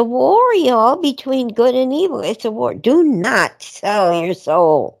it's a war, y'all, between good and evil. It's a war. Do not sell your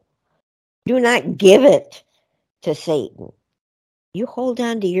soul. Do not give it to Satan. You hold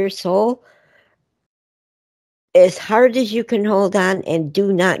on to your soul as hard as you can hold on, and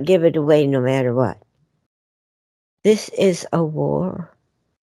do not give it away no matter what. This is a war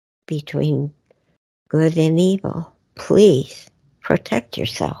between good and evil. Please protect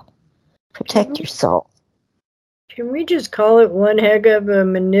yourself. Protect your soul. Can we just call it one heck of a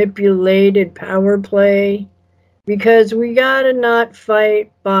manipulated power play? Because we gotta not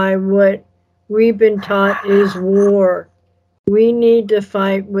fight by what we've been taught is war. We need to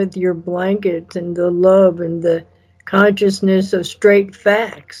fight with your blankets and the love and the consciousness of straight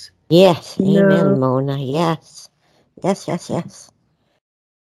facts. Yes, amen, Mona. Yes. Yes.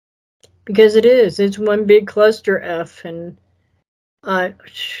 Because it's one big cluster F, and I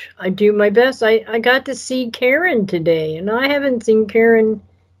do my best. I got to see Karen today, and I haven't seen Karen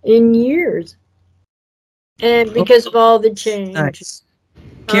in years. And because of all the change. Nice.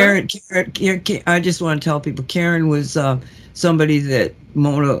 Karen, I just want to tell people, Karen was somebody that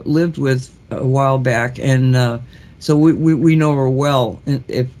Mona lived with a while back, and so we know her well.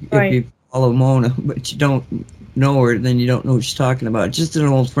 If you follow Mona, but you don't know her, then you don't know what she's talking about. Just an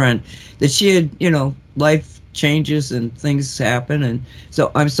old friend that she had, you know, life changes and things happen, and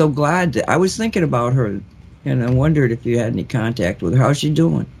so I'm so glad that I was thinking about her, and I wondered if you had any contact with her. How's she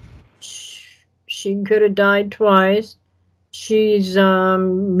doing? She could have died twice. She's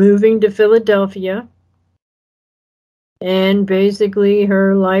moving to Philadelphia. And basically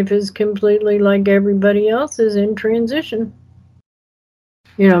her life is completely like everybody else's, in transition.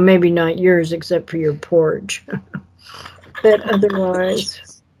 You know, maybe not yours except for your porch. But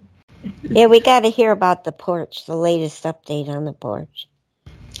otherwise. Yeah, we got to hear about the porch, the latest update on the porch.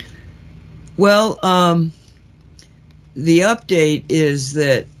 Well, the update is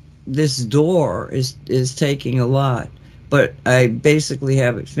that this door is taking a lot, but I basically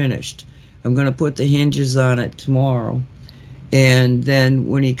have it finished. I'm going to put the hinges on it tomorrow, and then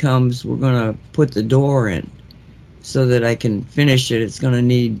when he comes, we're going to put the door in so that I can finish it. It's going to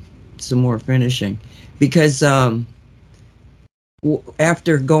need some more finishing because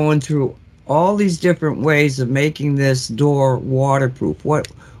after going through all these different ways of making this door waterproof,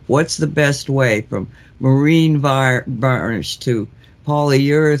 what's the best way, from marine varnish to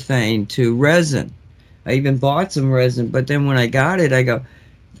polyurethane to resin? I even bought some resin, but then when I got it, I go,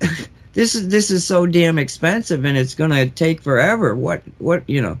 this is so damn expensive, and it's going to take forever. What,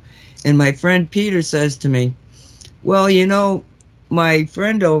 you know? And my friend Peter says to me, well, you know, my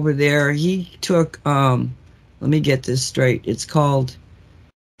friend over there, he took, let me get this straight. It's called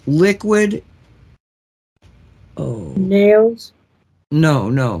liquid. Oh. Nails?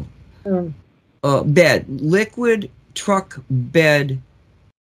 No. bed, liquid truck bed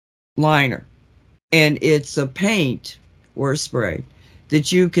liner. And it's a paint or a spray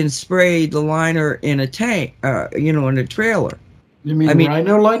that you can spray the liner in a tank, in a trailer. You mean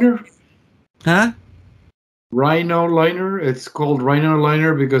Rhino liner? Huh? Rhino liner? It's called Rhino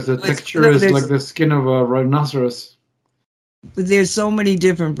liner because the texture is like the skin of a rhinoceros. But there's so many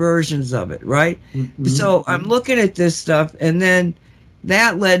different versions of it, right? Mm-hmm. So I'm looking at this stuff, and then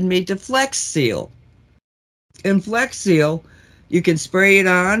that led me to Flex Seal. And Flex Seal, you can spray it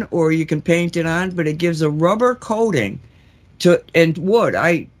on or you can paint it on, but it gives a rubber coating and wood.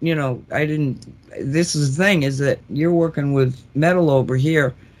 This is the thing, is that you're working with metal over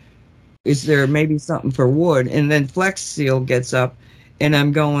here. Is there maybe something for wood? And then Flex Seal gets up, and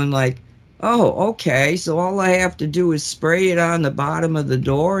I'm going like, oh, okay, so all I have to do is spray it on the bottom of the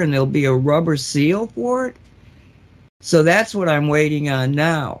door and there'll be a rubber seal for it. So that's what I'm waiting on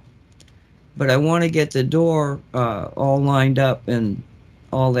now. But I want to get the door all lined up and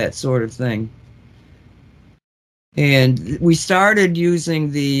all that sort of thing. And we started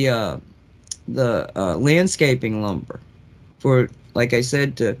using the landscaping lumber for, like I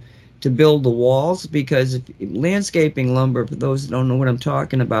said, to build the walls, because landscaping lumber, for those who don't know what I'm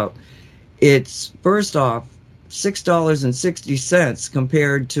talking about, it's first off $6.60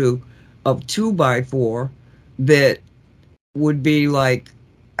 compared to a 2x4 that would be like,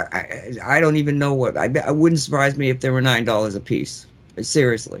 I don't even know what, I wouldn't surprise me if they were $9 a piece.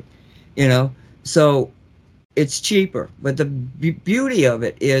 Seriously, so it's cheaper. But the beauty of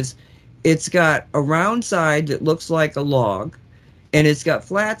it is it's got a round side that looks like a log, and it's got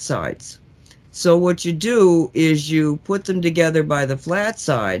flat sides. So what you do is you put them together by the flat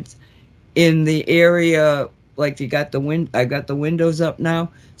sides in the area, like I got the windows up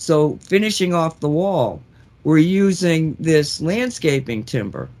now. So finishing off the wall, we're using this landscaping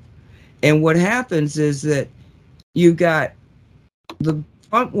timber. And what happens is that you got the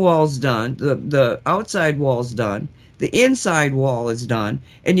front wall's done, the outside wall's done, the inside wall is done,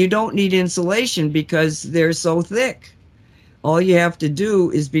 and you don't need insulation because they're so thick. All you have to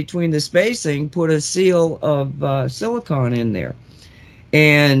do is, between the spacing, put a seal of silicone in there.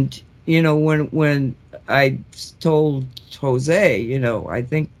 And when I told Jose, I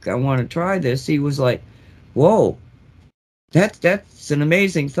think I want to try this, he was like, whoa, that's an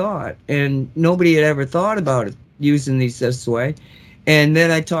amazing thought. And nobody had ever thought about it, using these this way. And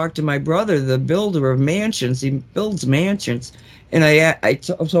then I talked to my brother, the builder of mansions. He builds mansions. And I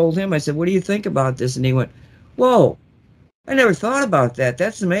told him, I said, what do you think about this? And he went, whoa, I never thought about that.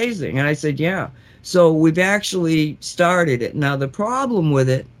 That's amazing. And I said, yeah. So we've actually started it. Now, the problem with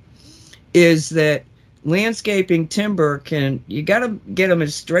it is that landscaping timber you got to get them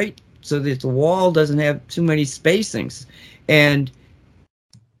as straight so that the wall doesn't have too many spacings. And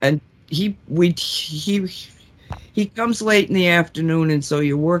he comes late in the afternoon, and so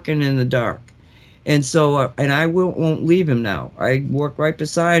you're working in the dark. And so, and I won't leave him now. I work right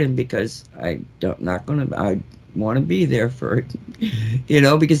beside him because I want to be there for it,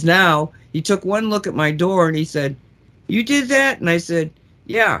 because now he took one look at my door and he said, you did that? And I said,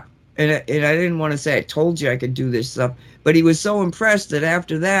 yeah. And I didn't want to say, I told you I could do this stuff. But he was so impressed that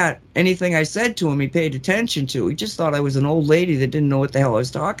after that, anything I said to him, he paid attention to. He just thought I was an old lady that didn't know what the hell I was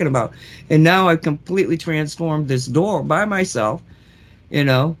talking about. And now I've completely transformed this door by myself,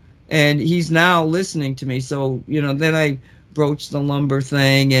 and he's now listening to me. So, then I broached the lumber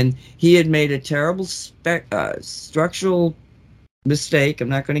thing, and he had made a terrible structural mistake. I'm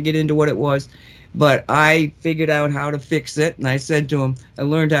not going to get into what it was. But I figured out how to fix it, and I said to him, I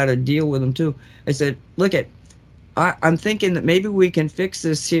learned how to deal with him too. I said, look, I'm thinking that maybe we can fix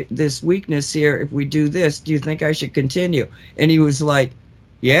this weakness here if we do this. Do you think I should continue? And he was like,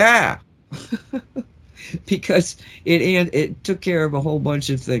 yeah, because it took care of a whole bunch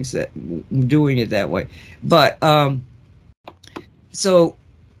of things that doing it that way. But so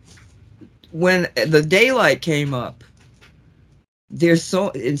when the daylight came up,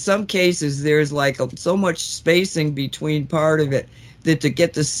 in some cases there's like so much spacing between part of it that to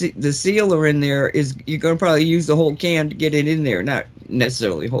get the sealer in there you're going to probably use the whole can to get it in there. Not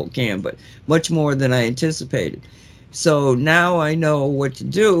necessarily whole can, but much more than I anticipated. So now I know what to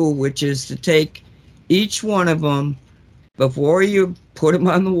do, which is to take each one of them before you put them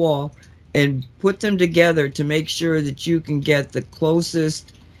on the wall and put them together to make sure that you can get the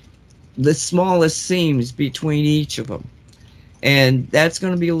smallest seams between each of them. And that's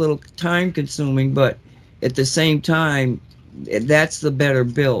going to be a little time consuming, but at the same time, that's the better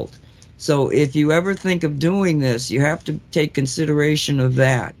build. So if you ever think of doing this, you have to take consideration of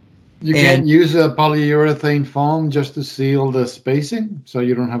that. You can't use a polyurethane foam just to seal the spacing, so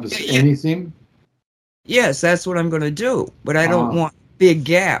you don't have any seam? Yes, that's what I'm going to do. But I don't want big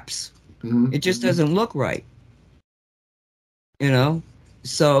gaps. Mm-hmm. It just doesn't look right. You know?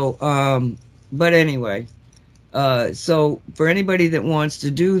 So, but anyway, so for anybody that wants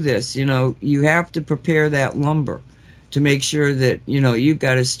to do this, you know, you have to prepare that lumber to make sure that, you know, you've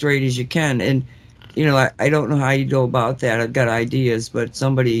got as straight as you can. And, you know, I don't know how you go about that. I've got ideas, but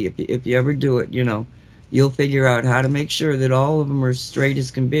somebody, if you ever do it, you know, you'll figure out how to make sure that all of them are straight as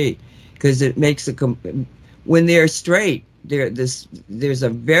can be, because it makes when they're straight, there's a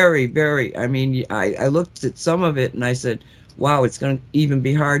very, very, I mean, I looked at some of it and I said, wow, it's going to even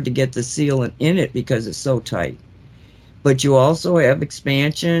be hard to get the sealant in it because it's so tight. But you also have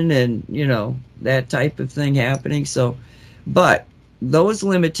expansion and, you know, that type of thing happening. So, but those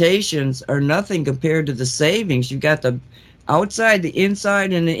limitations are nothing compared to the savings. You got the outside, the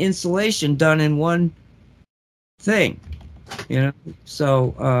inside, and the insulation done in one thing, you know.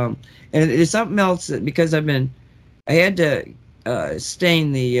 So, and there's something else that, because I had to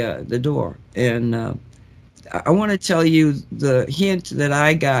stain the door, and I want to tell you the hint that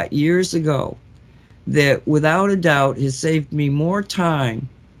I got years ago that without a doubt has saved me more time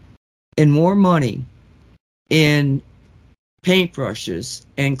and more money in paintbrushes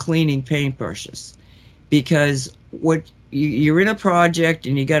and cleaning paintbrushes. Because you're in a project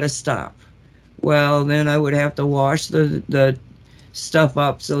and you got to stop. Well, then I would have to wash the stuff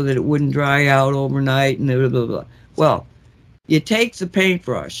up so that it wouldn't dry out overnight and blah, blah, blah. Well, you take the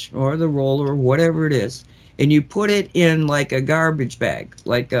paintbrush or the roller or whatever it is, and you put it in like a garbage bag,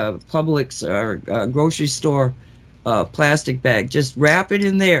 like a Publix or a grocery store plastic bag. Just wrap it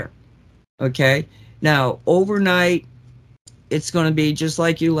in there, okay? Now, overnight, it's going to be just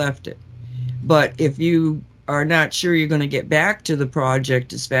like you left it. But if you are not sure you're going to get back to the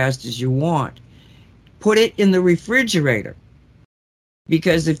project as fast as you want, put it in the refrigerator.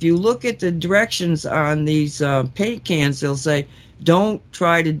 Because if you look at the directions on these paint cans, they'll say, don't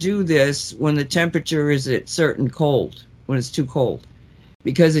try to do this when the temperature is at certain cold, when it's too cold,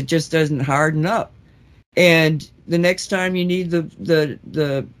 because it just doesn't harden up. And the next time you need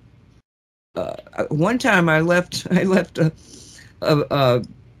one time I left a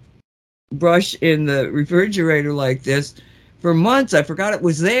brush in the refrigerator like this for months. I forgot it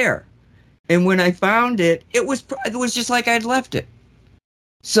was there. And when I found it, it was just like I'd left it.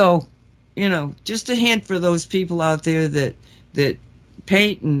 So, you know, just a hint for those people out there that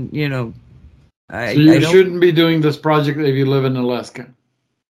paint and, you know, so you shouldn't be doing this project if you live in Alaska.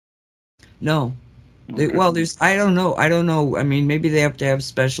 No. Okay. Well, I don't know. I mean, maybe they have to have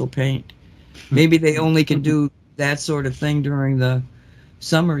special paint. Maybe they only can do that sort of thing during the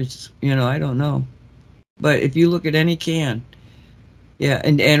summers. You know, I don't know. But if you look at any can, yeah,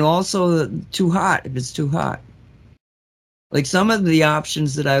 and also too hot, if it's too hot. Like some of the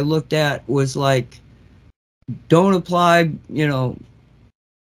options that I looked at was like, don't apply, you know,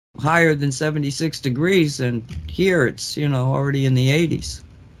 higher than 76 degrees. And here it's, you know, already in the 80s.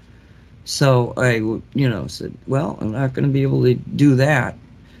 So I, you know, said, well, I'm not going to be able to do that.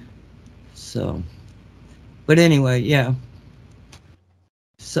 So, but anyway, yeah.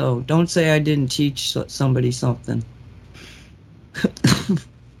 So don't say I didn't teach somebody something.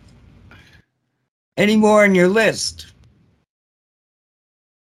 Any more on your list?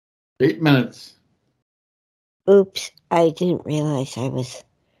 8 minutes. Oops, I didn't realize I was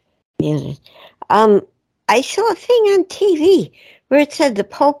muted. I saw a thing on TV where it said the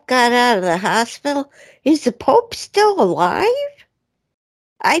Pope got out of the hospital. Is the Pope still alive?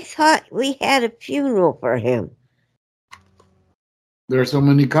 I thought we had a funeral for him. There are so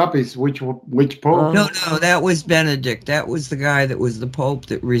many copies. Which Pope? No, that was Benedict. That was the guy that was the Pope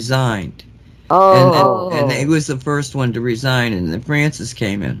that resigned. Oh. And he was the first one to resign, and then Francis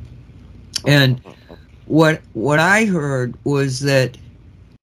came in. And what I heard was that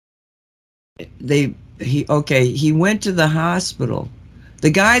he went to the hospital. The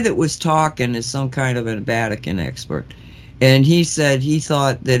guy that was talking is some kind of a Vatican expert, and he said he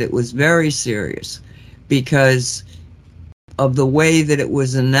thought that it was very serious because of the way that it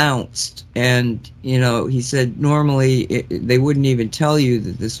was announced. And, you know, he said normally they wouldn't even tell you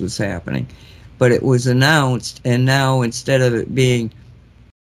that this was happening, but it was announced, and now instead of it being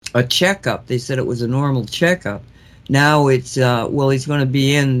a checkup, they said it was a normal checkup. Now it's, well, he's going to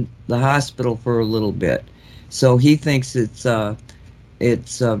be in the hospital for a little bit. So he thinks it's a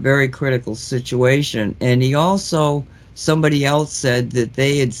very critical situation. And he also, somebody else said that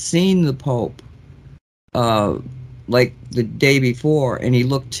they had seen the Pope like the day before, and he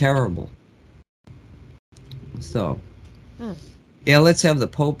looked terrible. So, yeah, let's have the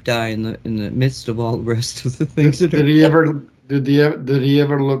Pope die in the midst of all the rest of the things. Did he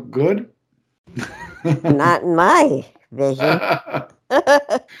ever look good? Not in my vision.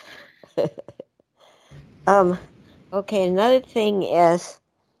 Okay, another thing is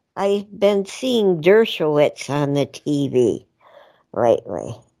I've been seeing Dershowitz on the TV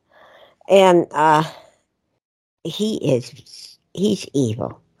lately. And he's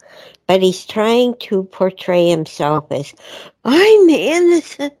evil. But he's trying to portray himself as, I'm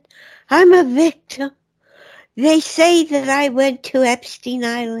innocent. I'm a victim. They say that I went to Epstein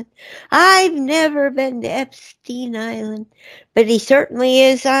Island. I've never been to Epstein Island. But he certainly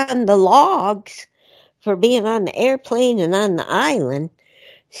is on the logs for being on the airplane and on the island.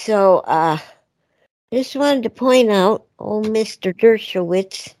 So, just wanted to point out, old Mr.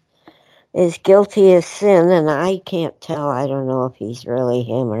 Dershowitz is guilty as sin, and I can't tell. I don't know if he's really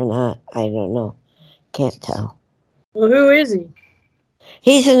him or not. I don't know. Can't tell. Well, who is he?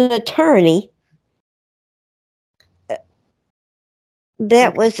 He's an attorney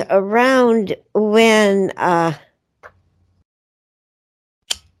that was around when that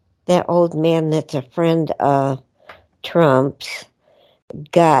old man that's a friend of Trump's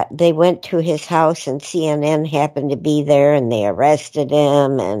they went to his house and CNN happened to be there and they arrested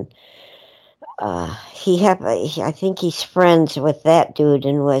him, and I think he's friends with that dude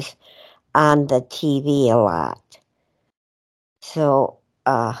and was on the TV a lot. So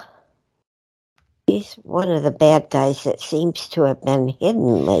he's one of the bad guys that seems to have been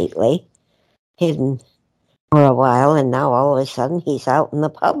hidden lately. Hidden for a while, and now all of a sudden he's out in the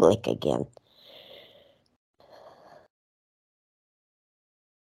public again.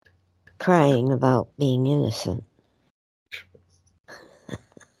 Crying about being innocent.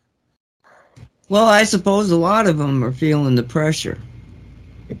 Well, I suppose a lot of them are feeling the pressure.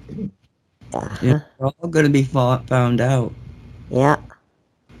 Uh-huh. Yeah, they're all going to be found out. Yeah.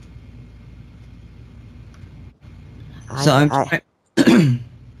 So I'm trying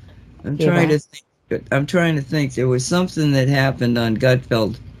to think. I'm trying to think. There was something that happened on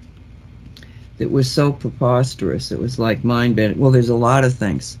Gutfeld that was so preposterous. It was like mind-bending. Well, there's a lot of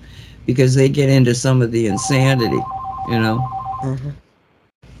things because they get into some of the insanity, you know. Uh-huh.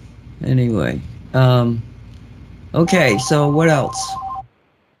 Anyway, okay. So what else?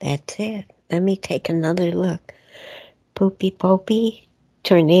 That's it. Let me take another look. Poopy Popey,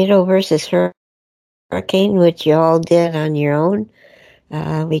 tornado versus hurricane, which you all did on your own.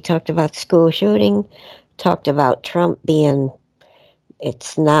 We talked about school shooting, talked about Trump being,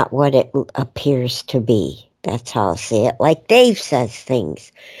 it's not what it appears to be. That's how I'll say it. Like Dave says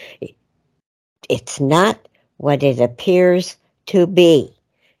things. It's not what it appears to be.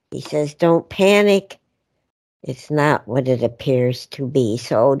 He says, don't panic. It's not what it appears to be.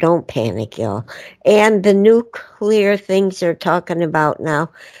 So don't panic, y'all. And the nuclear things they're talking about now,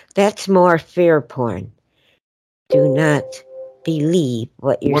 that's more fear porn. Do not believe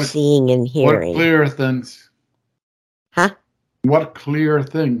what you're seeing and hearing. What clear things? Huh? What clear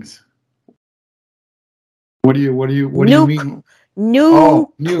things? What do you mean?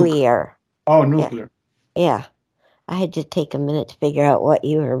 Nuclear. Oh, nuclear. Yeah. I had to take a minute to figure out what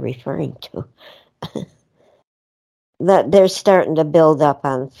you were referring to. They're starting to build up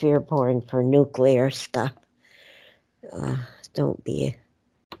on fear porn for nuclear stuff. Don't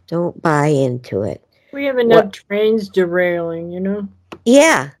buy into it. We have enough trains derailing, you know?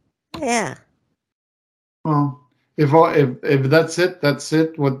 Yeah. Well, if that's it. That's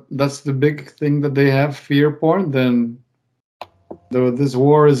the big thing that they have, fear porn. Then this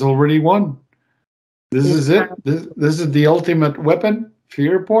war is already won. This is it. This is the ultimate weapon,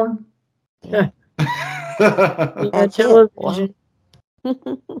 fear porn. Yeah. That's television.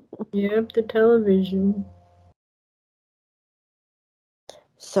 Yep, the television.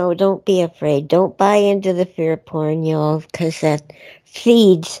 So don't be afraid. Don't buy into the fear porn, y'all, because that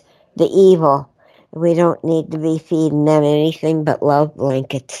feeds the evil. We don't need to be feeding them anything but love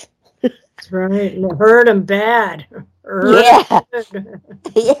blankets. That's right. Hurt them bad. Yeah.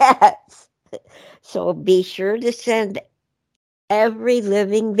 Yes. So be sure to send every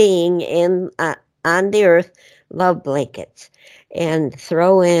living being on the earth love blankets and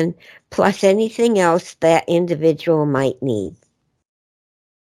throw in plus anything else that individual might need.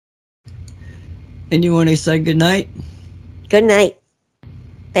 And you want to say good night? Good night.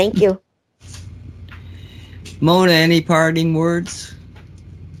 Thank you. Mona, any parting words?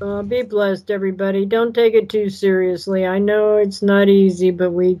 Be blessed, everybody. Don't take it too seriously. I know it's not easy,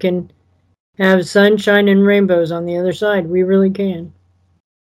 but we can have sunshine and rainbows on the other side. We really can.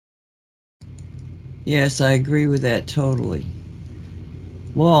 Yes, I agree with that totally.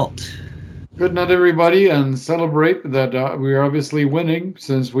 Walt. Good night, everybody, and celebrate that we are obviously winning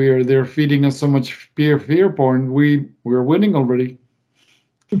since they're feeding us so much fear porn. We're winning already.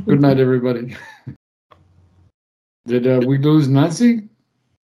 Good night, everybody. Did we lose Nancy?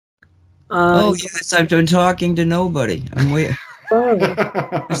 Oh, yes, I've been talking to nobody. I'm waiting.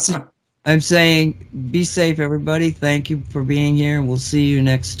 I'm saying, be safe, everybody. Thank you for being here, and we'll see you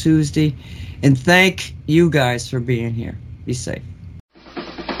next Tuesday. And thank you guys for being here. Be safe.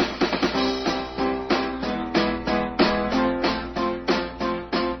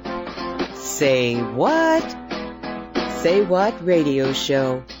 Say what? Say what radio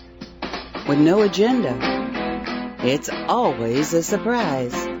show with no agenda. It's always a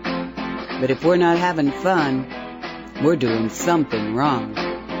surprise. But if we're not having fun, we're doing something wrong.